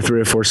air for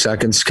 3 or 4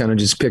 seconds, kind of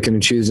just picking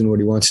and choosing what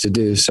he wants to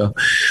do. So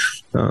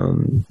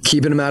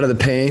keeping him out of the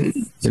paint,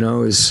 you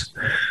know, is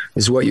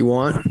what you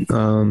want.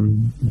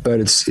 But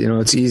it's, you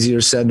know, it's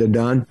easier said than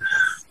done.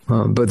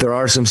 But there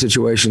are some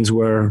situations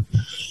where,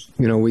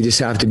 you know, we just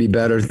have to be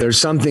better. There's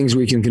some things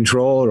we can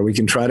control or we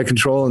can try to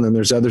control. And then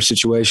there's other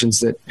situations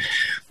that,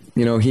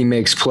 you know, he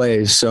makes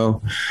plays.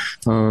 So,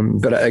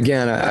 but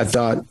again, I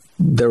thought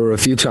there were a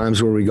few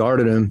times where we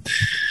guarded him.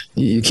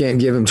 You can't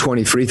give him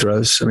 20 free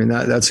throws. I mean,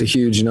 that's a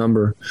huge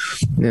number.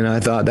 And I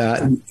thought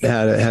that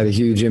had a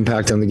huge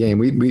impact on the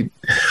game.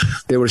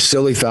 They were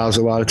silly fouls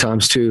a lot of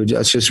times too.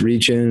 Just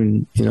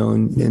reaching, you know,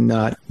 and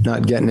not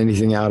getting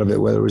anything out of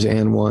it, whether it was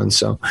and one.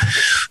 So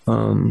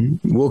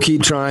we'll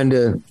keep trying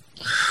to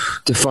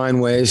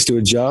find ways to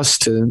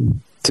adjust to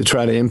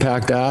try to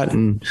impact that.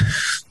 And,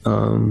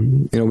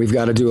 you know, we've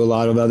got to do a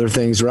lot of other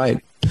things right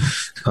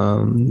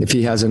if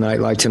he has a night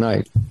like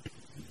tonight.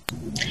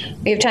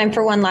 We have time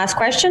for one last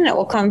question. It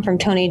will come from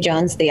Tony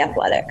Jones, The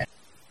Athletic.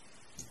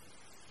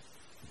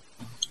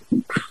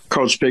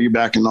 Coach,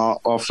 piggybacking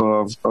off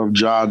of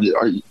Ja,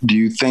 do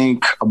you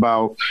think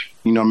about,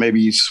 you know,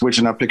 maybe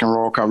switching up pick and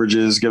roll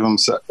coverages, give them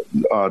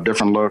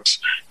different looks,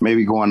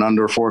 going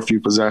under for a few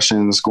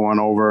possessions, going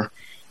over,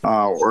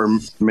 or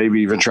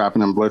maybe even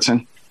trapping and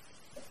blitzing?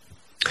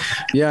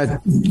 Yeah,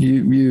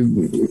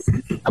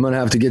 I'm going to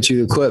have to get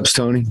you the clips,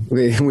 Tony.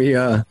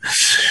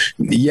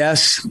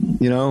 Yes,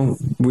 you know,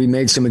 we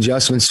made some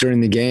adjustments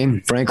during the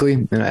game,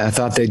 frankly, and I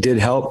thought they did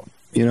help.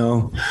 You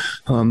know,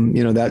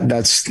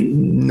 that's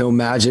no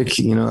magic.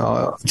 You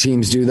know,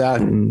 teams do that,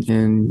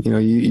 and you know,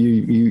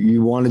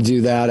 you want to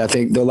do that. I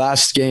think the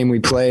last game we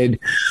played,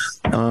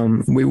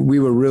 we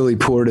were really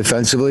poor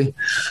defensively.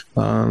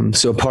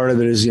 So part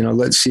of it is, you know,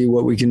 let's see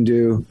what we can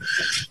do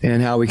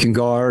and how we can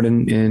guard.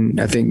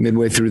 And I think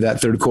midway through that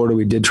third quarter,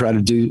 we did try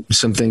to do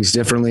some things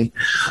differently.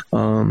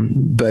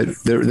 But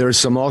there's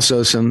some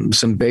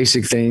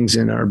basic things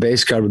in our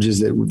base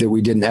coverages that we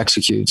didn't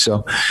execute.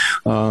 So,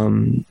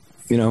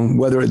 you know,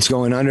 whether it's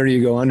going under,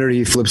 you go under,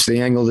 he flips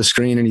the angle of the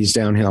screen and he's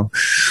downhill.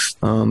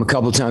 A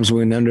couple of times we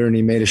went under and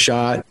he made a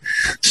shot.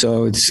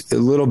 So it's a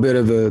little bit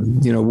of a,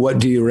 what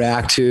do you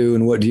react to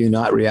and what do you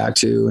not react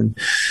to? And,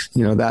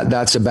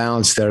 that's a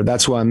balance there.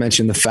 That's why I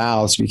mentioned the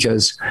fouls,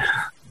 because,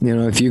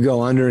 if you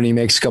go under and he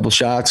makes a couple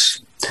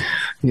shots,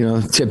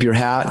 tip your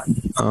hat.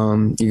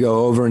 You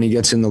go over and he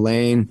gets in the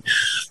lane.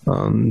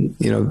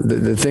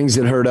 The things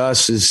that hurt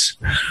us is,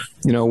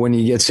 when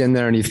he gets in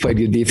there and you've played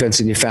good defense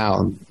and you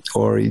foul him,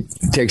 or he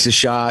takes a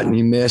shot and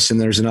you miss and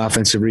there's an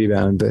offensive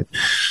rebound. But,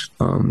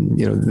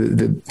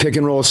 the pick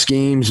and roll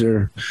schemes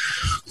are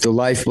the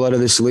lifeblood of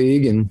this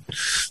league. And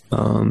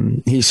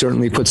he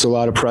certainly puts a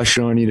lot of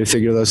pressure on you to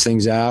figure those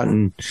things out.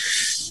 And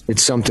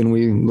it's something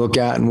we look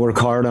at and work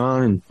hard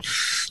on. And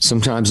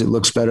sometimes it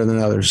looks better than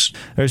others.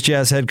 There's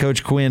Jazz head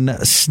coach Quinn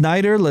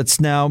Snyder.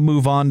 Let's now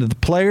move on to the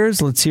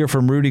players. Let's hear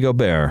from Rudy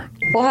Gobert.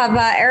 We'll have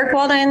Eric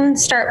Walden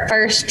start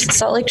first,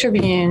 Salt Lake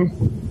Tribune.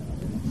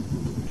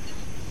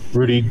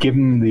 Rudy,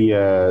 given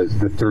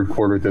the third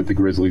quarter that the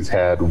Grizzlies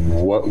had,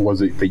 what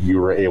was it that you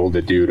were able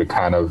to do to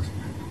kind of,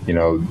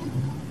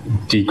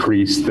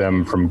 decrease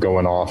them from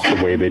going off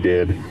the way they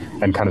did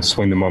and kind of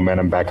swing the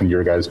momentum back into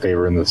your guys'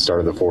 favor in the start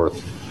of the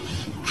fourth?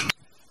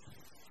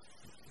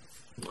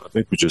 I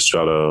think we just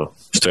try to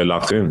stay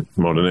locked in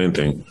more than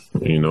anything.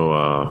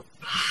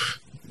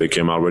 They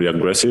came out really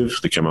aggressive.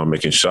 They came out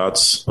making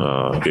shots,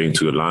 getting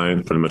to the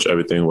line. Pretty much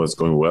everything was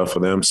going well for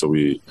them. So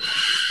we,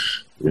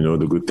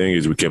 the good thing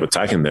is we kept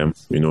attacking them,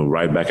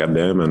 right back at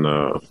them.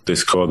 And they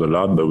scored a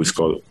lot, but we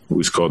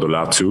scored a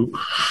lot too.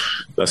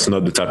 That's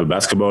not the type of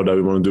basketball that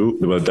we want to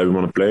do, that we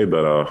want to play.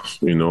 But,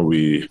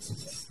 we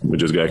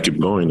just got to keep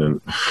going.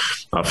 And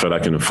I felt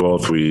like in the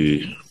fourth,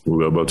 we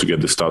were able to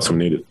get the starts we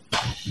needed.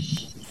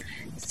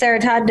 Sarah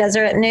Todd,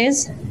 Deseret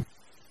News.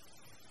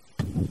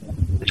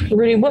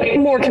 Rudy, what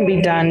more can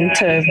be done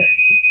to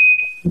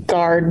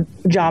guard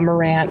Ja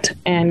Morant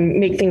and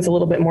make things a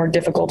little bit more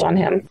difficult on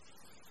him?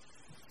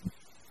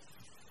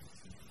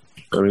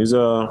 I mean, he's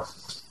a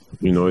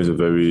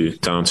very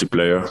talented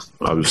player,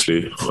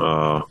 obviously.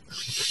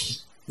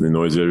 He's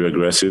very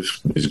aggressive.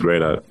 He's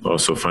great at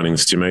also finding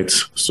his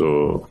teammates.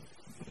 So,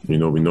 we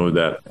know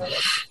that,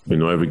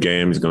 every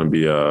game is going to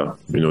be a,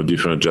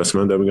 different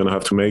adjustment that we're going to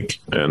have to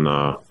make. And,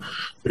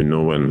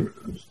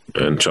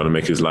 and try to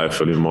make his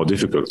life a little more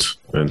difficult.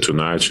 And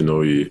tonight, I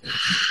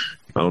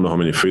don't know how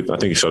many I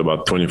think he shot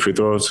about 20 free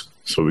throws.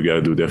 So we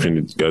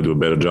definitely got to do a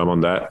better job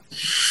on that.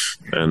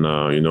 And,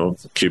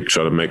 keep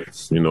trying to make,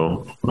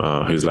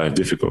 his life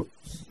difficult.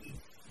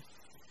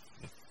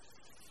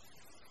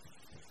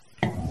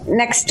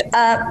 Next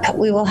up,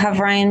 we will have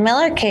Ryan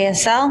Miller,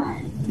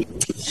 KSL.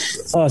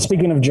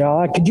 Speaking of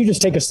Ja, could you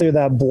just take us through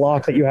that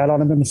block that you had on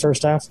him in the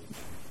first half?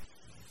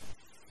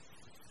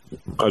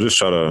 I just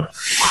try to,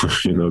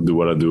 do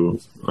what I do,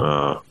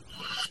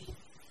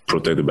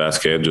 protect the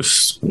basket,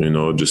 just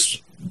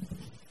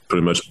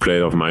pretty much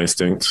play off my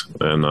instinct.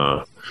 And,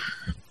 I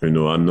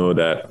know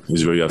that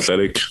he's very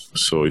athletic.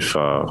 So if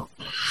I'm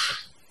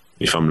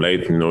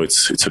late,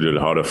 it's a little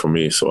harder for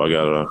me. So I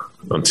got to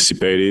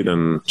anticipate it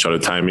and try to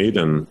time it.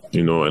 And,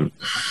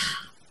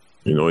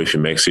 if he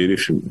makes it,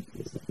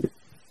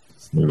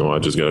 I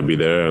just got to be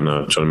there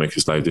and try to make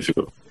his life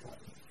difficult.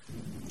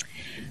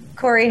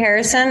 Corey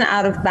Harrison,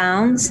 Out of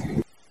Bounds.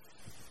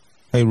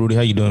 Hey, Rudy,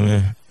 how you doing,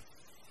 man?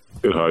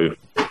 Good, how are you?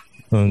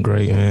 Doing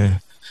great, man.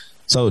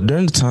 So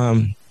during the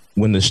time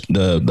when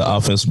the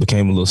offense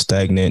became a little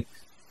stagnant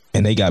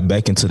and they got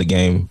back into the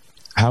game,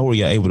 how were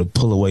you able to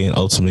pull away and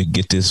ultimately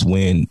get this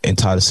win and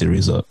tie the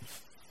series up?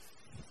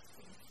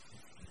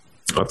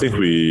 I think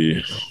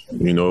we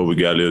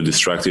got a little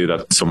distracted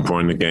at some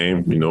point in the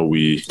game.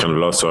 We kind of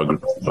lost our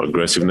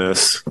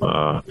aggressiveness.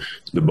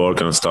 The ball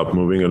kind of stopped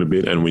moving a little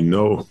bit, and we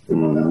know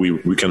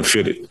we can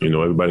fit it.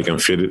 Everybody can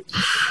fit it.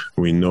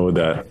 We know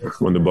that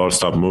when the ball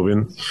stopped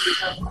moving,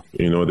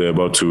 they're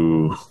about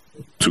to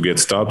get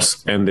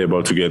stops and they're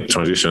about to get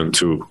transition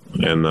too.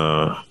 And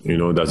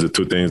that's the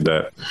things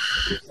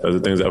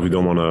that we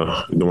don't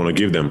want to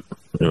give them.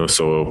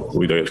 So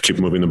we got to keep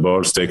moving the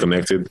ball, stay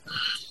connected.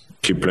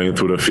 Keep playing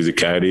through the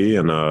physicality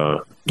and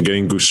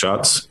getting good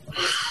shots,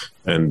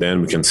 and then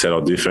we can set our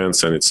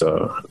defense, and it's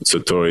a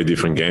totally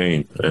different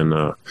game. And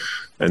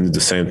the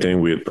same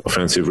thing with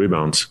offensive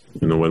rebounds.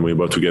 When we're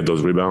about to get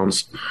those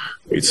rebounds,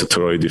 it's a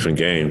totally different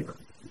game.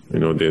 They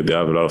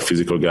have a lot of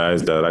physical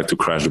guys that like to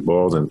crash the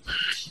balls, and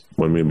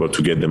when we're about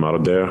to get them out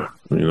of there,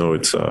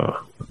 it's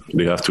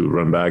they have to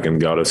run back and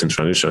guard us in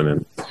transition,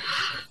 and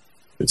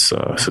it's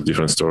a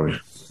different story.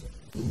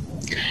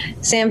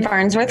 Sam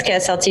Farnsworth,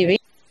 KSL TV.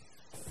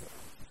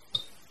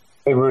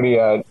 Hey, Rudy,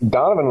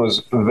 Donovan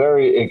was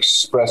very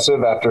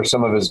expressive after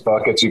some of his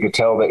buckets. You could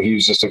tell that he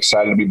was just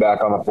excited to be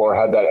back on the floor,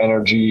 had that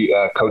energy.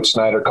 Coach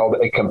Snyder called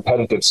it a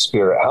competitive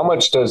spirit. How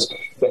much does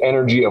the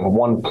energy of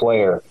one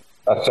player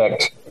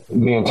affect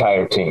the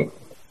entire team?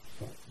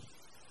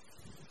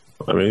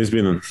 I mean, it's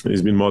been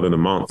more than a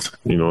month,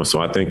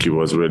 so I think he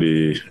was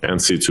really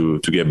antsy to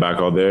get back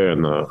out there,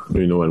 and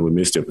and we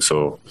missed him.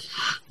 So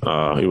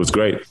it was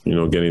great,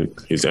 getting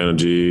his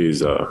energy,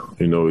 his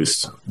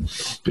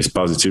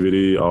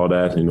positivity, all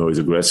that, his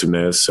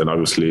aggressiveness, and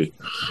obviously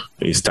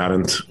his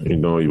talent. He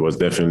was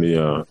definitely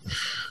a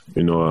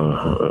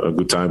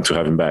good time to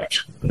have him back.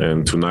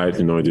 And tonight,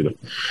 he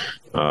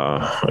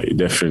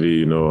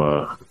definitely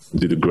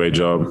did a great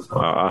job.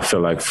 I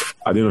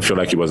didn't feel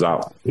like he was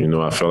out.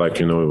 I felt like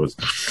he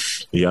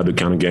had the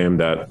kind of game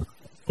that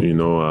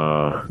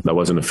that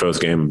wasn't the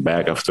first game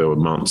back after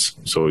months.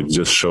 So it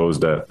just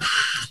shows that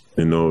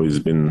he's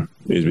been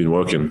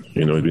working.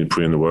 He's been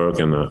putting in the work,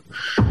 and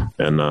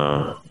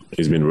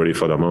he's been ready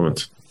for that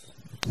moment.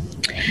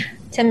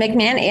 Tim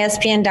McMahon,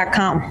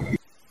 ESPN.com.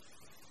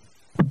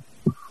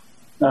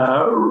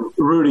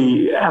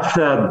 Rudy,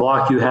 after that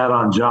block you had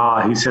on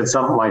Ja, he said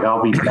something like,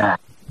 "I'll be back."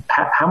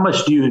 How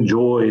much do you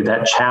enjoy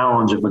that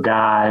challenge of a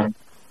guy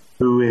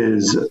who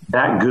is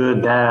that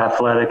good, that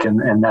athletic,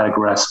 and that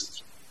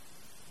aggressive?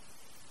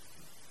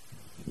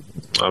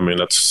 I mean,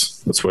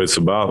 that's what it's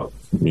about.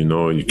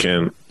 You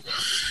can't.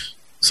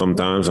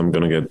 Sometimes I'm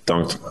gonna get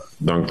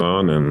dunked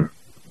on, and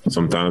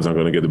sometimes I'm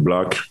gonna get the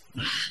block.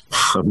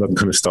 I'm not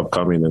gonna stop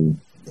coming and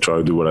try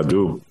to do what I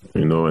do.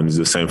 And it's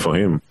the same for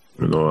him.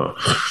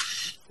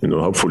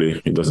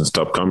 Hopefully he doesn't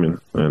stop coming,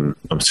 and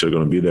I'm still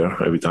gonna be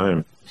there every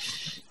time.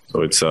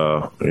 So it's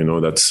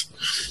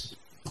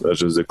that's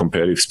just the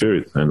competitive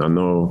spirit, and I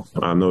know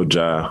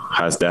Ja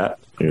has that,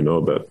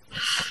 but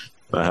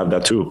I have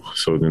that too.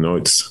 So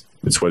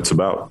it's what it's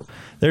about.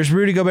 There's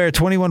Rudy Gobert,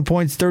 21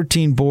 points,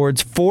 13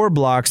 boards, 4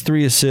 blocks,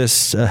 3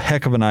 assists. A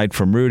heck of a night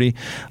from Rudy.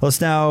 Let's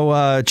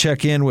now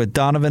check in with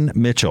Donovan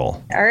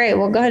Mitchell. All right,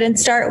 we'll go ahead and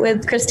start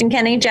with Kristen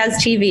Kenny,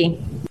 Jazz TV.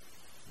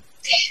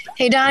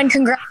 Hey, Don,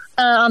 congrats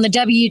on the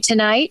W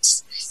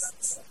tonight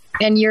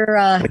and your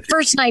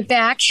first night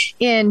back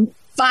in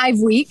 5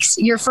 weeks.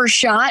 Your first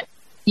shot,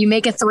 you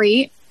make a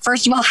 3.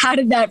 First of all, how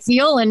did that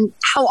feel, and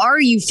how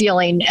are you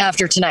feeling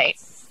after tonight?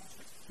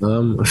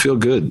 I feel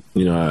good.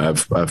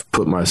 I've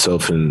put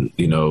myself in,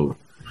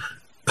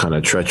 kind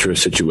of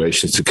treacherous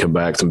situations to come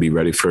back and be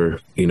ready for,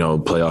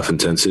 playoff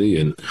intensity,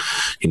 and,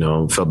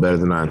 felt better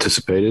than I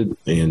anticipated.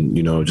 And,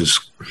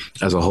 just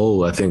as a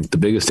whole, I think the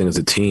biggest thing as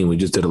a team, we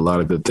just did a lot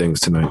of good things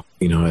tonight.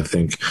 I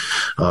think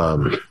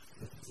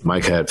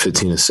Mike had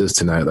 15 assists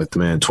tonight,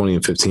 20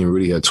 and 15.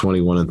 Rudy had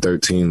 21 and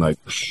 13.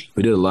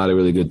 We did a lot of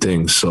really good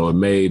things. So it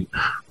made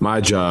my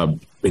job,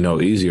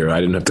 easier.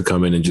 I didn't have to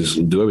come in and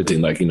just do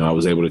everything. I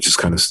was able to just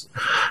kind of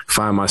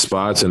find my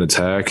spots and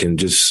attack and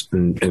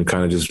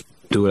kind of just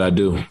do what I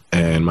do.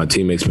 And my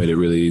teammates made it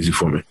really easy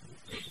for me.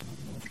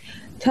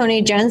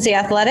 Tony Jones, The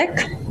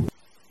Athletic.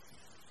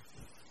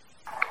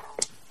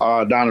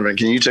 Donovan,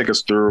 can you take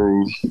us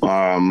through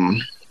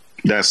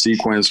that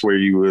sequence where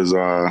you were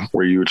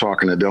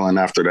talking to Dylan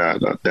after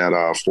that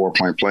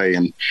 4-point play,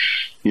 and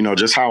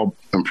just how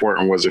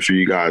important was it for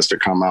you guys to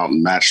come out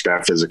and match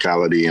that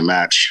physicality and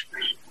match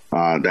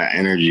that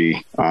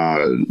energy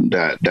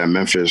that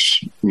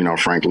Memphis,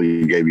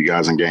 frankly gave you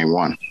guys in game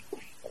 1?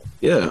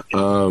 Yeah.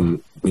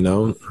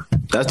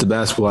 That's the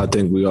basketball I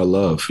think we all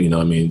love.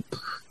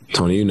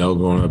 Tony,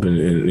 growing up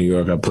in New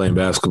York, I'm playing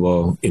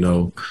basketball,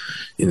 in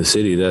the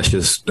city.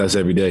 That's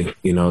every day,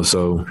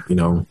 so, it's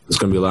going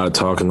to be a lot of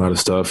talking, a lot of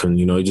stuff. And,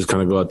 you just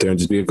kind of go out there and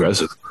just be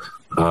aggressive.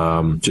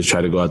 Just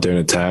try to go out there and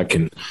attack,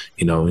 and,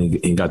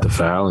 he got the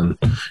foul, and,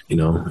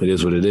 it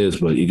is what it is.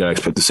 But you got to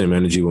expect the same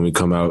energy when we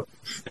come out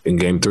in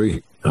game 3.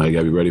 You got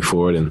to be ready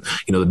for it. And,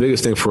 the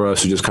biggest thing for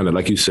us is just kind of,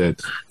 like you said,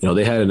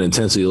 they had an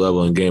intensity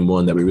level in game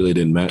 1 that we really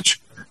didn't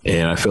match.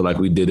 And I feel like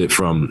we did it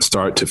from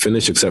start to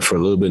finish, except for a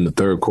little bit in the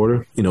third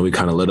quarter. We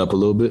kind of let up a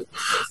little bit.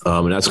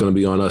 And that's going to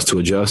be on us to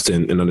adjust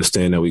and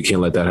understand that we can't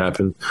let that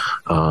happen.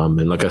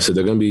 And like I said,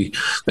 they're going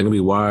to be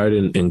wired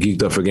and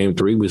geeked up for game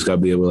 3. We just got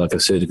to be able, like I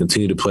said, to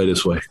continue to play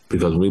this way.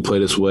 Because when we play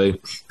this way,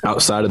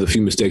 outside of the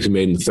few mistakes we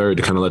made in the third,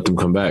 to kind of let them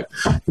come back,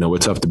 we're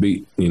tough to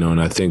beat.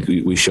 And I think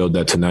we showed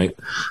that tonight.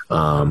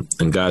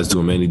 And guys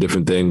doing many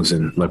different things,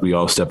 and we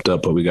all stepped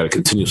up, but we got to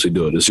continuously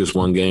do it. It's just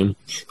one game.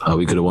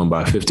 We could have won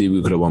by 50.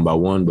 We could have won by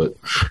 1. But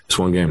it's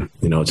one game.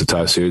 It's a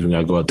tie series. We got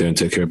to go out there and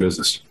take care of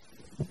business.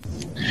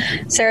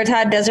 Sarah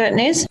Todd, Deseret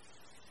News.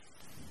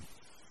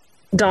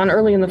 Don,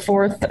 early in the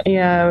fourth,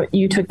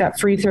 you took that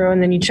free throw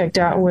and then you checked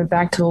out and went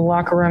back to the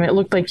locker room. It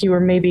looked like you were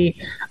maybe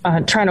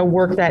trying to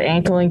work that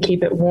ankle and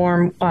keep it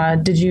warm.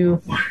 Did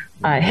you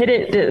hit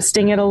it? Did it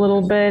sting it a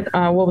little bit?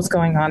 What was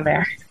going on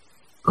there?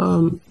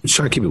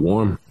 Try to keep it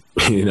warm.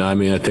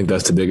 I think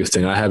that's the biggest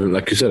thing. I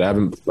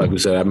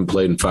haven't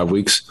played in 5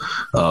 weeks.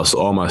 So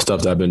all my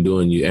stuff that I've been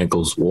doing, your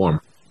ankle's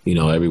warm.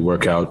 Every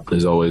workout,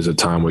 there's always a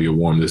time where you're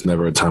warm. There's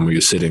never a time where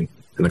you're sitting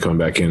and then coming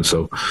back in.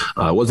 So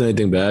it wasn't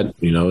anything bad.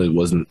 It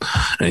wasn't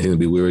anything to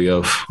be weary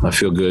of. I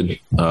feel good.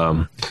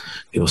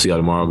 We'll see how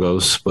tomorrow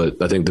goes. But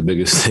I think the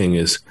biggest thing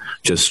is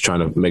just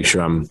trying to make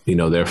sure I'm,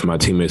 there for my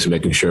teammates and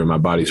making sure my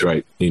body's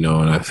right, and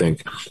I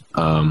think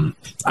I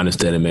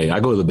understand it.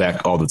 I go to the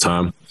back all the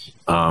time.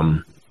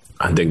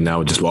 I think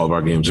now just all of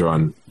our games are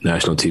on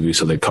national TV,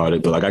 so they caught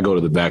it. But like I go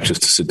to the back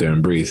just to sit there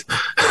and breathe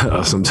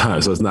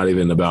sometimes. So it's not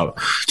even about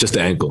just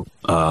the ankle.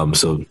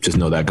 So just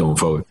know that going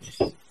forward.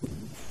 All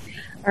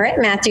right,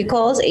 Matthew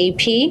Coles,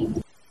 AP.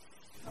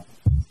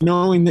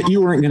 Knowing that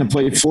you weren't going to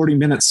play 40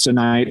 minutes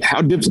tonight,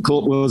 how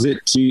difficult was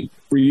it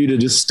for you to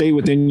just stay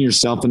within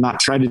yourself and not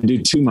try to do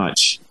too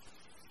much?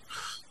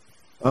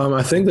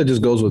 I think that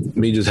just goes with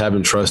me just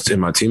having trust in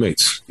my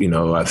teammates. You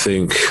know, I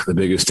think the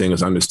biggest thing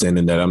is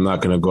understanding that I'm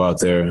not going to go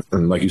out there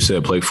and, like you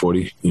said, play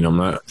 40. You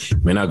know,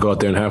 may not go out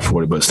there and have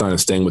 40, but it's not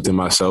staying within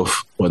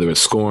myself, whether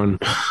it's scoring.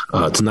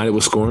 Tonight it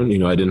was scoring. You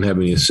know, I didn't have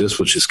any assists,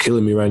 which is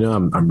killing me right now.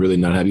 I'm really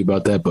not happy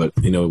about that, but,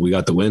 you know, we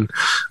got the win.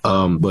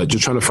 But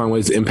just trying to find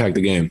ways to impact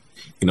the game.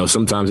 You know,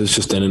 sometimes it's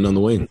just standing on the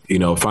wing, you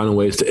know, finding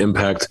ways to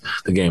impact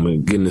the game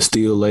and getting the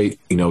steal late,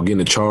 you know, getting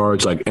the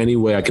charge, like any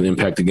way I can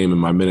impact the game in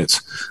my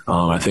minutes,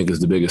 I think is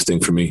the biggest thing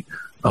for me.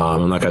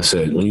 And like I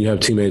said, when you have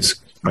teammates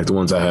like the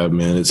ones I have,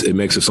 man, it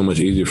makes it so much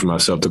easier for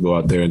myself to go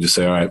out there and just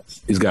say, all right,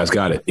 these guys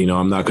got it. You know,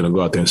 I'm not going to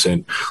go out there and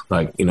say,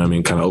 like, you know what I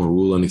mean, kind of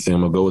overrule anything.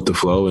 I'm going to go with the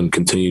flow and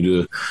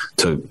continue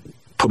to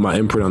put my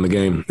imprint on the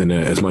game and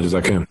as much as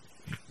I can.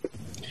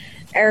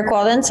 Eric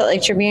Walden, Salt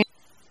Lake Tribune.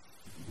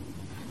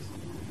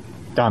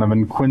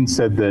 Donovan, Quinn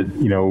said that,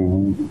 you know,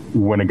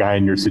 when a guy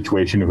in your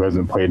situation who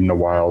hasn't played in a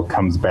while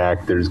comes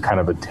back, there's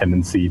kind of a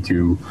tendency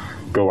to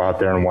go out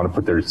there and want to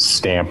put their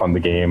stamp on the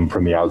game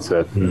from the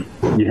outset.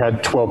 You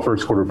had 12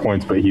 first quarter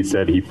points, but he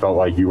said he felt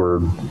like you were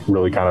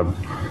really kind of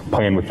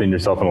playing within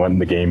yourself and letting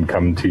the game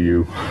come to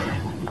you.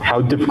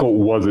 How difficult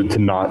was it to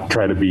not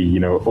try to be, you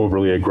know,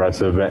 overly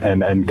aggressive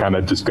and kind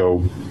of just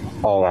go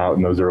all out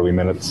in those early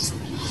minutes?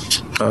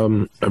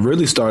 It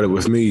really started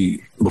with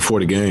me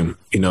before the game.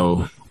 You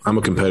know, I'm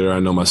a competitor.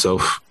 I know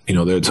myself. You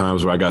know, there are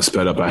times where I got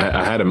sped up.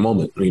 I had a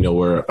moment, you know,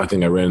 where I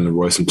think I ran into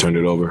Royce and turned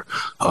it over.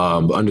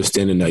 But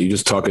understanding that you're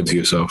just talking to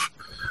yourself.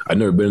 I've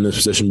never been in this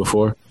position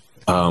before.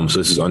 So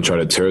this is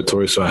uncharted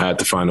territory. So I had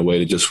to find a way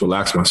to just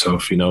relax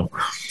myself. You know,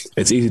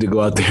 it's easy to go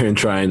out there and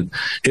try and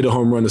hit a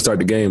home run to start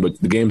the game, but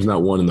the game's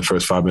not won in the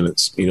first 5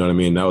 minutes. You know what I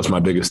mean? That was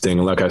my biggest thing.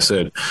 And like I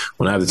said,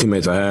 when I have the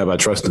teammates I have, I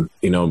trust them,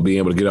 you know, being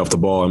able to get off the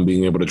ball and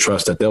being able to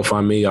trust that they'll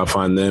find me, I'll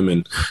find them,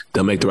 and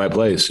they'll make the right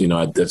plays. You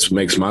know, that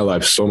makes my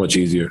life so much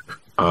easier.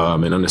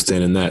 And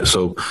understanding that.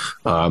 So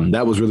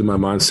that was really my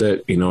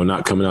mindset, you know,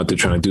 not coming out there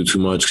trying to do too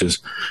much because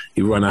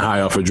you run a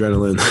high off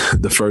adrenaline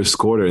the first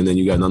quarter and then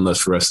you got none less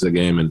for the rest of the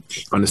game. And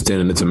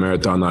understanding it's a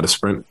marathon, not a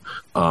sprint.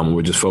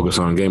 We're just focused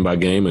on game by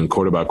game and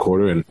quarter by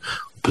quarter and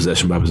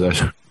possession by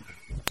possession.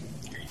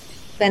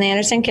 Ben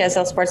Anderson,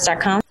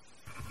 KSLSports.com.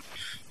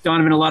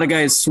 Donovan, a lot of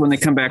guys, when they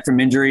come back from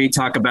injury,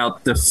 talk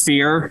about the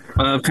fear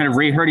of kind of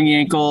re-hurting the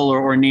ankle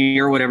or knee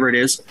or whatever it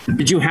is.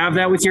 Did you have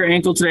that with your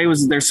ankle today?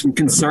 Was there some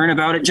concern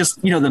about it?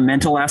 Just, you know, the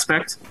mental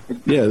aspect?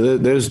 Yeah,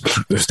 there's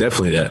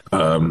definitely that.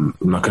 I'm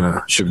not going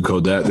to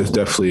sugarcoat that. There's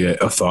definitely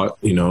a thought.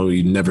 You know,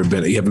 you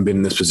haven't been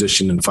in this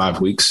position in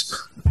 5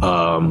 weeks.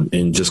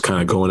 And just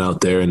kind of going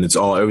out there and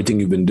everything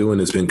you've been doing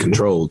has been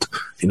controlled.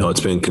 You know,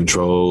 it's been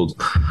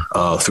controlled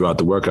throughout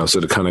the workout.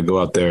 So to kind of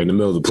go out there in the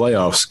middle of the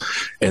playoffs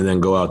and then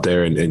go out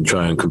there and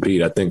try and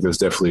compete, I think there's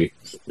definitely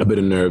a bit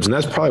of nerves. And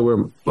that's probably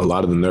where a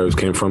lot of the nerves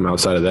came from.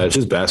 Outside of that, it's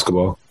just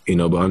basketball, you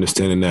know, but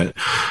understanding that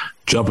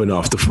jumping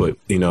off the foot,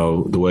 you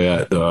know, the way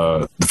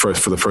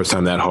for the first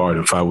time that hard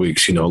in 5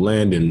 weeks, you know,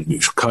 landing,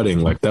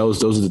 cutting, like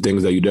those are the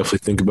things that you definitely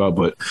think about.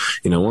 But,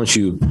 you know, once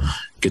you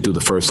get through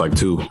the first like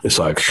two, it's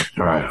like,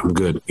 all right, I'm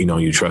good. You know,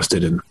 you trust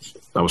it, and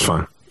that was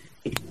fine.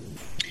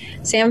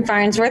 Sam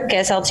Farnsworth,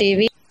 KSL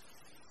TV.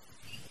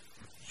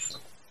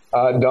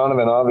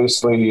 Donovan,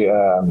 obviously,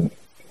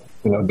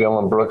 you know,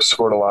 Dylan Brooks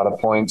scored a lot of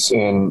points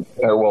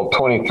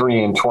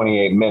 23 in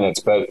 28 minutes,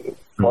 but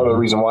part of the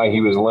reason why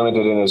he was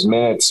limited in his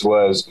minutes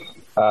was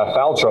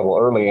foul trouble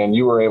early, and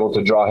you were able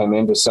to draw him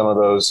into some of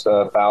those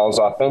fouls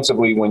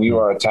offensively when you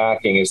are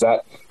attacking.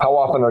 How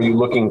often are you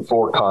looking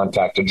for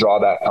contact to draw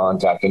that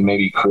contact and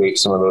maybe create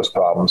some of those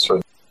problems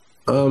for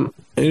them?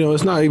 You know,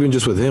 it's not even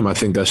just with him. I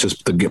think that's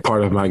just the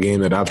part of my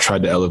game that I've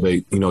tried to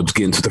elevate, you know, just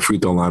getting to the free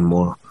throw line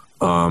more.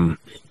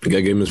 The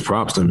guy gave him his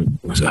props. I mean,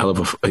 he's a hell of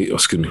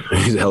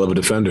a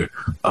defender.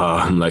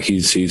 Like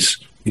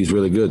he's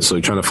really good. So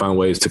you're trying to find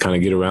ways to kind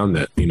of get around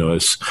that. You know,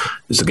 it's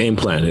a game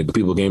plan.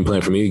 People game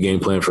plan for me,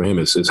 game plan for him.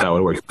 It's how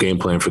it works. Game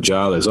plan for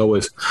Ja. There's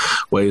always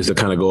ways to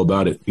kind of go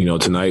about it. You know,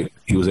 tonight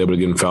he was able to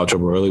get in foul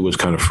trouble early, which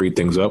kind of freed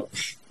things up.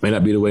 May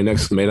not be the way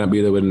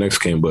the next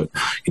game, but,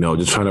 you know,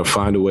 just trying to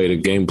find a way to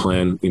game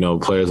plan, you know,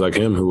 players like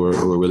him who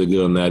are really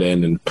good on that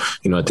end. And,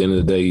 you know, at the end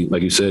of the day,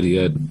 like you said, he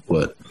had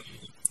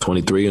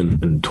 23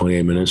 and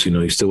 28 minutes. You know,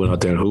 he still went out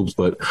there and hoops,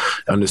 but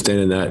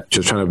understanding that,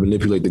 just trying to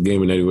manipulate the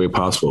game in any way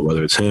possible,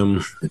 whether it's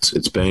him,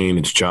 it's Bane,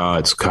 it's Ja,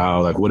 it's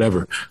Kyle, like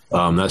whatever.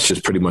 That's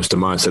just pretty much the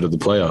mindset of the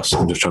playoffs.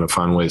 I'm just trying to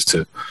find ways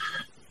to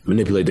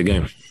manipulate the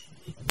game.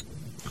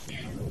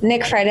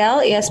 Nick Friedel,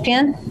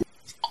 ESPN.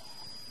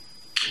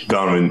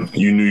 Donovan,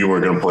 you knew you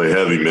weren't going to play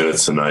heavy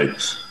minutes tonight,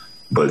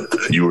 but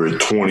you were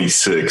at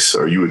 26.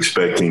 Are you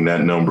expecting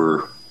that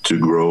number to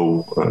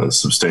grow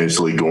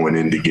substantially going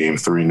into Game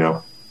 3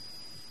 now?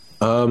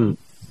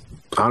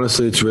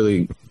 Honestly, it's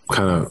really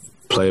kind of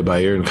play it by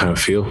ear and kind of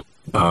feel.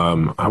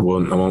 I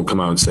won't come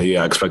out and say,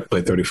 I expect to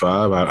play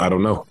 35. I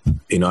don't know.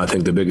 I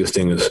think the biggest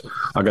thing is,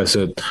 like I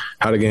said,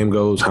 how the game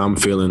goes, how I'm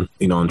feeling,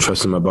 and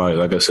trusting my body.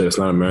 Like I said, it's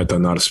not a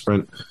marathon, not a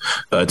sprint.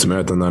 It's a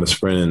marathon, not a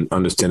sprint, and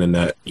understanding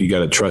that you got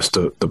to trust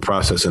the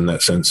process in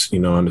that sense,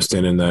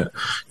 understanding that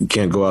you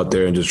can't go out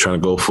there and just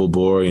trying to go full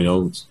bore.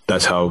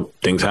 That's how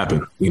things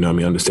happen.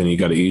 Understanding you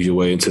got to ease your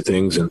way into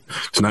things. And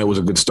tonight was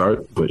a good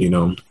start, but,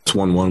 it's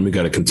 1-1. We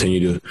got to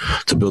continue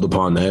to build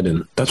upon that,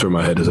 and that's where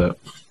my head is at.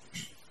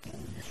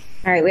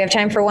 All right, we have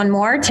time for one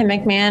more. Tim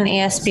McMahon,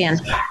 ESPN.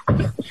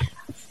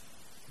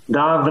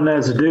 Donovan,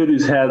 as a dude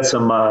who's had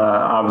some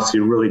obviously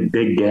really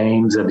big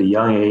games at a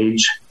young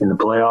age in the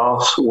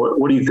playoffs,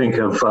 what do you think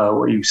of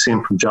what you've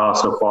seen from Ja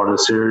so far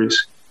this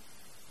series?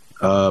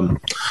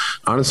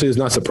 Honestly, it's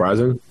not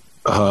surprising.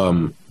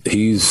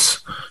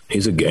 He's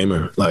a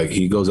gamer. Like,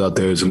 he goes out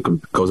there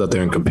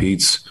and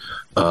competes.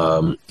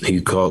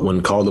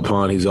 When called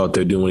upon, he's out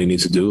there doing what he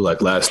needs to do.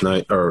 Like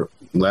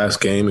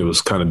last game, it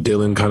was kind of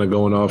Dylan kind of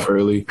going off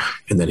early,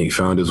 and then he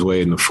found his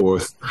way in the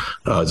fourth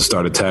to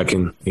start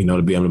attacking,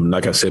 to be able to,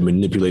 like I said,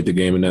 manipulate the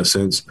game in that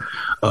sense.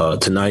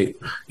 Tonight,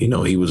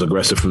 he was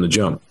aggressive from the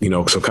jump,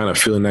 so kind of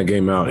feeling that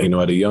game out,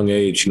 at a young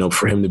age,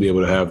 for him to be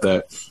able to have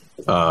that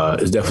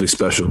is definitely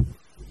special.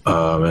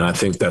 And I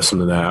think that's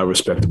something that I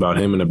respect about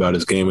him and about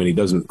his game, and he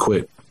doesn't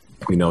quit.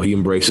 He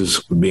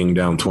embraces being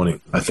down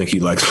 20. I think he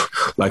likes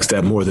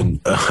that more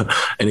than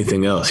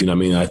anything else.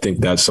 I think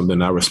that's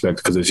something I respect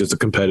because it's just a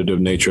competitive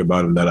nature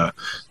about him that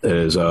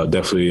is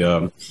definitely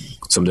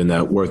something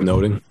that worth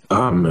noting.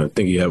 I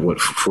think he had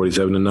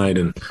 47 tonight,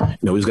 and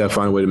he's got to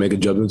find a way to make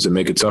adjustments and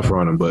make it tougher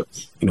on him. But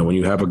when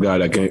you have a guy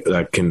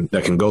that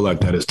can go like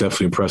that, it's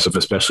definitely impressive,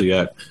 especially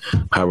at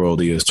how old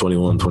he is,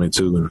 21,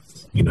 22,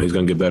 and he's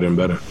going to get better and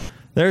better.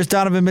 There's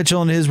Donovan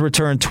Mitchell in his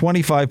return,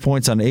 25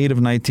 points on 8 of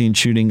 19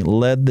 shooting,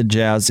 led the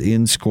Jazz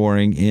in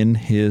scoring in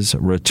his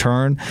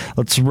return.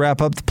 Let's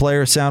wrap up the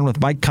player sound with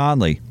Mike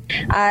Conley.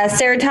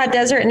 Sarah Todd,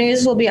 Desert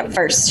News will be up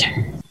first.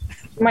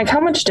 Mike, how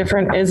much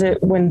different is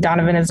it when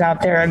Donovan is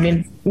out there? I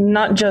mean,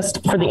 not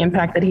just for the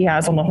impact that he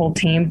has on the whole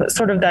team, but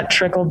sort of that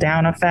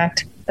trickle-down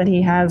effect that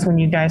he has when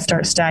you guys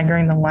start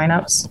staggering the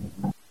lineups?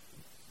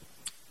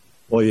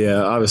 Well,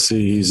 yeah,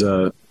 obviously he's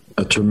a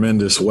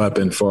tremendous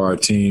weapon for our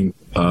team.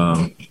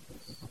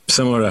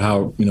 Similar to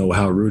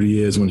how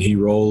Rudy is when he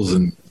rolls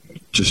and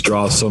just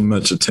draws so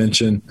much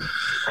attention.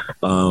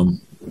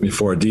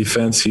 For a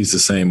defense, he's the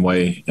same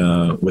way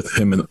with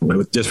him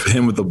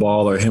with the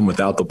ball or him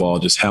without the ball.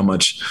 Just how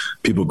much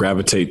people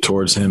gravitate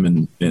towards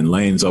him and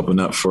lanes open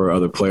up for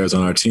other players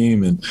on our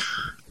team. And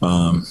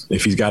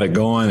if he's got it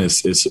going,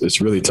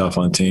 it's really tough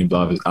on teams,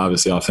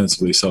 obviously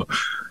offensively. So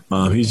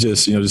he's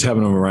just just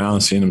having him around,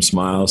 seeing him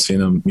smile,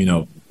 seeing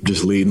him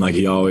just leading like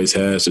he always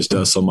has, just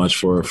does so much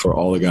for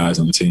all the guys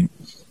on the team.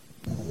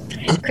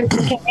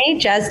 Kristen Kenney,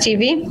 Jazz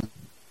TV.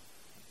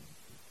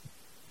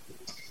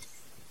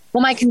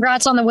 Well, Mike,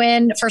 congrats on the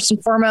win. First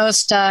and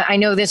foremost, I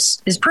know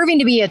this is proving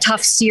to be a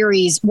tough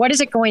series. What is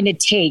it going to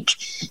take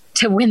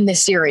to win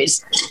this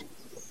series?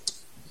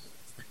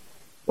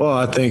 Well,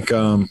 I think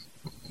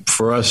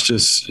for us,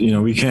 just,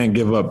 we can't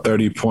give up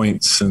 30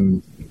 points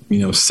in,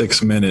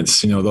 6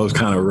 minutes, those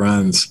kind of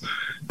runs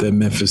that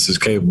Memphis is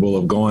capable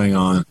of going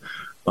on.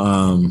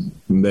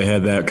 They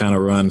had that kind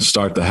of run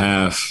start the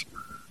half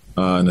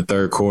in the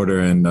third quarter.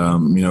 And,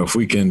 if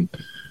we can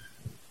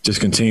just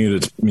continue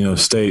to,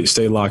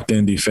 stay locked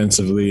in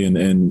defensively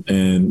and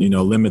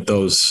limit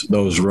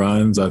those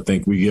runs, I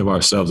think we give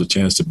ourselves a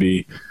chance to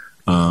be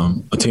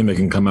a team that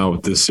can come out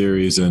with this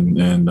series and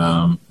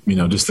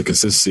just the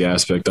consistency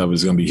aspect of it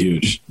is going to be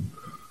huge.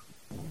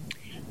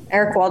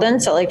 Eric Walden,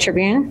 Salt Lake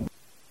Tribune.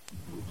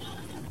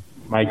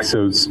 Mike,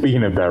 so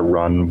speaking of that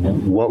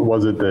run, what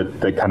was it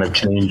that kind of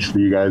changed for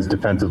you guys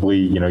defensively?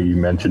 You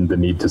mentioned the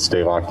need to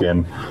stay locked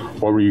in.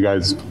 What were you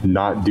guys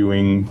not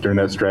doing during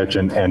that stretch?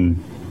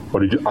 And what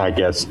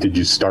did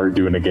you start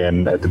doing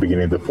again at the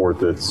beginning of the fourth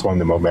that swung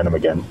the momentum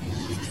again?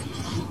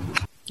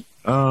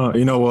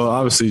 Well,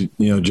 obviously,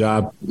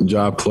 Job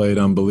played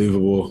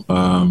unbelievable.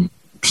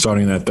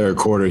 Starting that third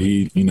quarter,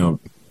 we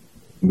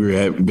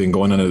had been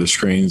going under the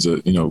screens,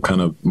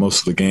 kind of most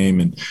of the game,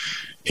 and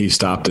he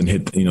stopped and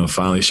hit,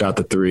 finally shot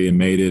the three and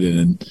made it,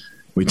 and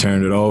we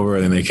turned it over,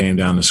 and they came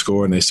down to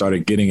score, and they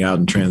started getting out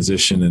in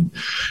transition and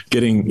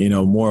getting,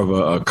 more of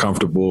a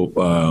comfortable,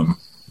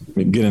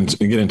 get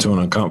into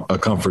a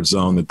comfort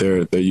zone that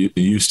they're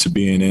used to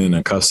being in and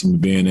accustomed to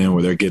being in,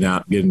 where they're getting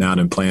out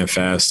and playing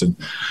fast and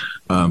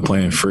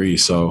playing free.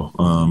 So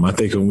I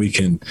think when we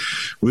can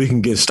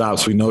get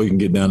stops, we know we can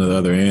get down to the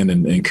other end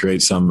and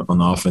create some on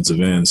the offensive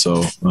end.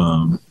 So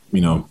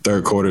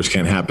third quarters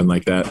can't happen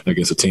like that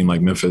against a team like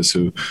Memphis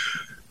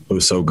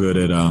who's so good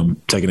at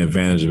taking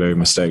advantage of every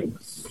mistake.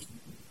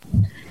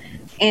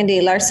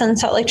 Andy Larson,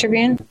 Salt Lake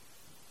Tribune.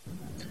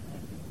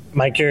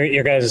 Mike,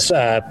 your guys'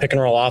 pick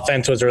and roll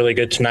offense was really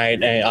good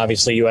tonight. And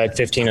obviously, you had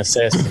 15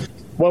 assists.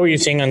 What were you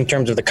seeing in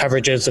terms of the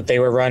coverages that they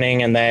were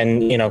running, and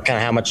then kind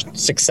of how much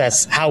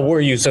success? How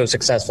were you so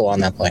successful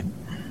on that play?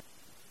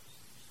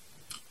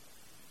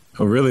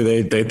 Well,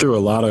 really, they threw a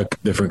lot of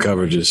different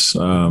coverages.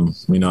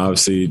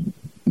 Obviously,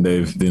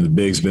 the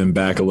big's been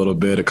back a little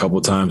bit. A couple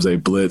of times they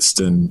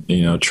blitzed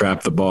and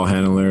trapped the ball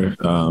handler.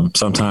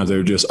 Sometimes they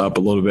were just up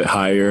a little bit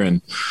higher,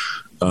 and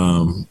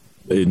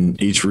in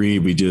each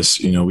read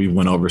we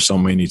went over so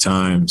many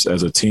times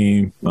as a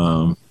team.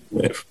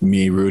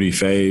 Me, Rudy,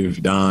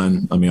 Fave,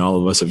 Don. All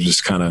of us have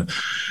just kind of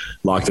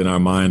locked in our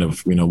mind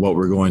of what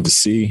we're going to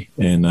see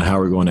and how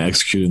we're going to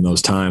execute in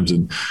those times,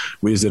 and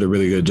we just did a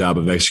really good job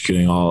of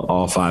executing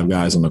all 5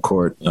 guys on the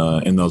court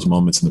in those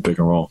moments in the pick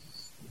and roll.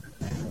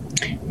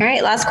 All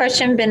right, last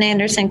question, Ben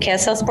Anderson,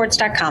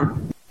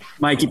 KSLSports.com.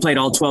 Mike, you played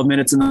all 12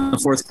 minutes in the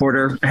fourth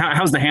quarter.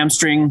 How's the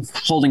hamstring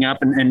holding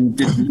up, and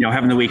did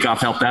having the week off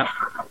help that?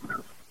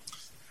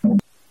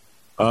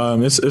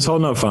 It's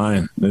holding up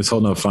fine.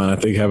 I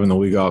think having the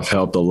week off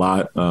helped a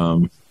lot,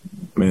 and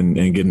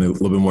getting a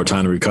little bit more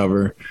time to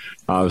recover.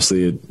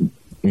 Obviously,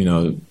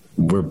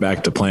 we're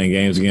back to playing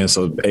games again,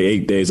 so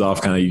 8 days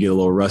off, kind of you get a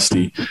little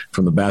rusty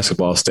from the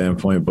basketball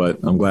standpoint. But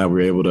I'm glad we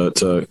were able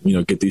to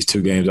get these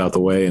 2 games out the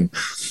way, and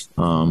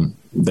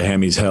the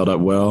hammies held up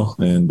well,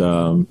 and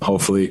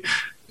hopefully.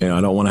 I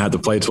don't want to have to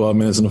play 12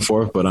 minutes in the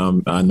fourth, but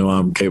I know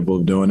I'm capable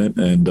of doing it,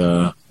 and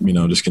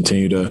just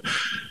continue to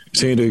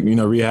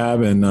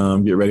rehab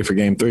and get ready for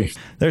game 3.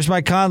 There's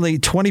Mike Conley,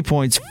 20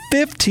 points,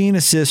 15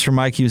 assists for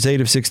Mike. He was 8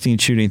 of 16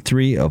 shooting,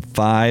 3 of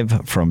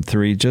 5 from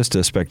 3. Just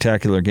a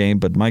spectacular game,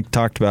 but Mike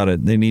talked about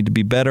it. They need to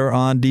be better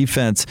on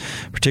defense,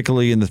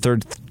 particularly in the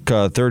third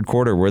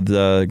quarter, where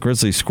the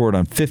Grizzlies scored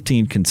on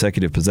 15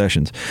 consecutive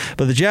possessions.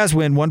 But the Jazz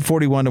win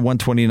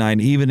 141-129,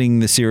 evening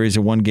the series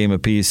at 1 game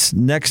apiece.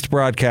 Next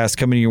broadcast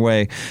coming your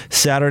way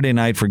Saturday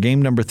night for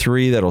game number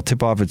 3. That'll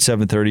tip off at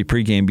 7:30.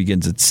 Pregame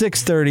begins at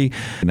 6:30.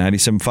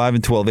 97.5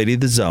 and 1280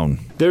 The Zone.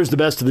 There's the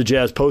best of the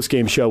Jazz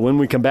postgame show. When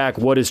we come back,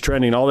 what is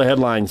trending? All the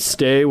headlines.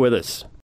 Stay with us.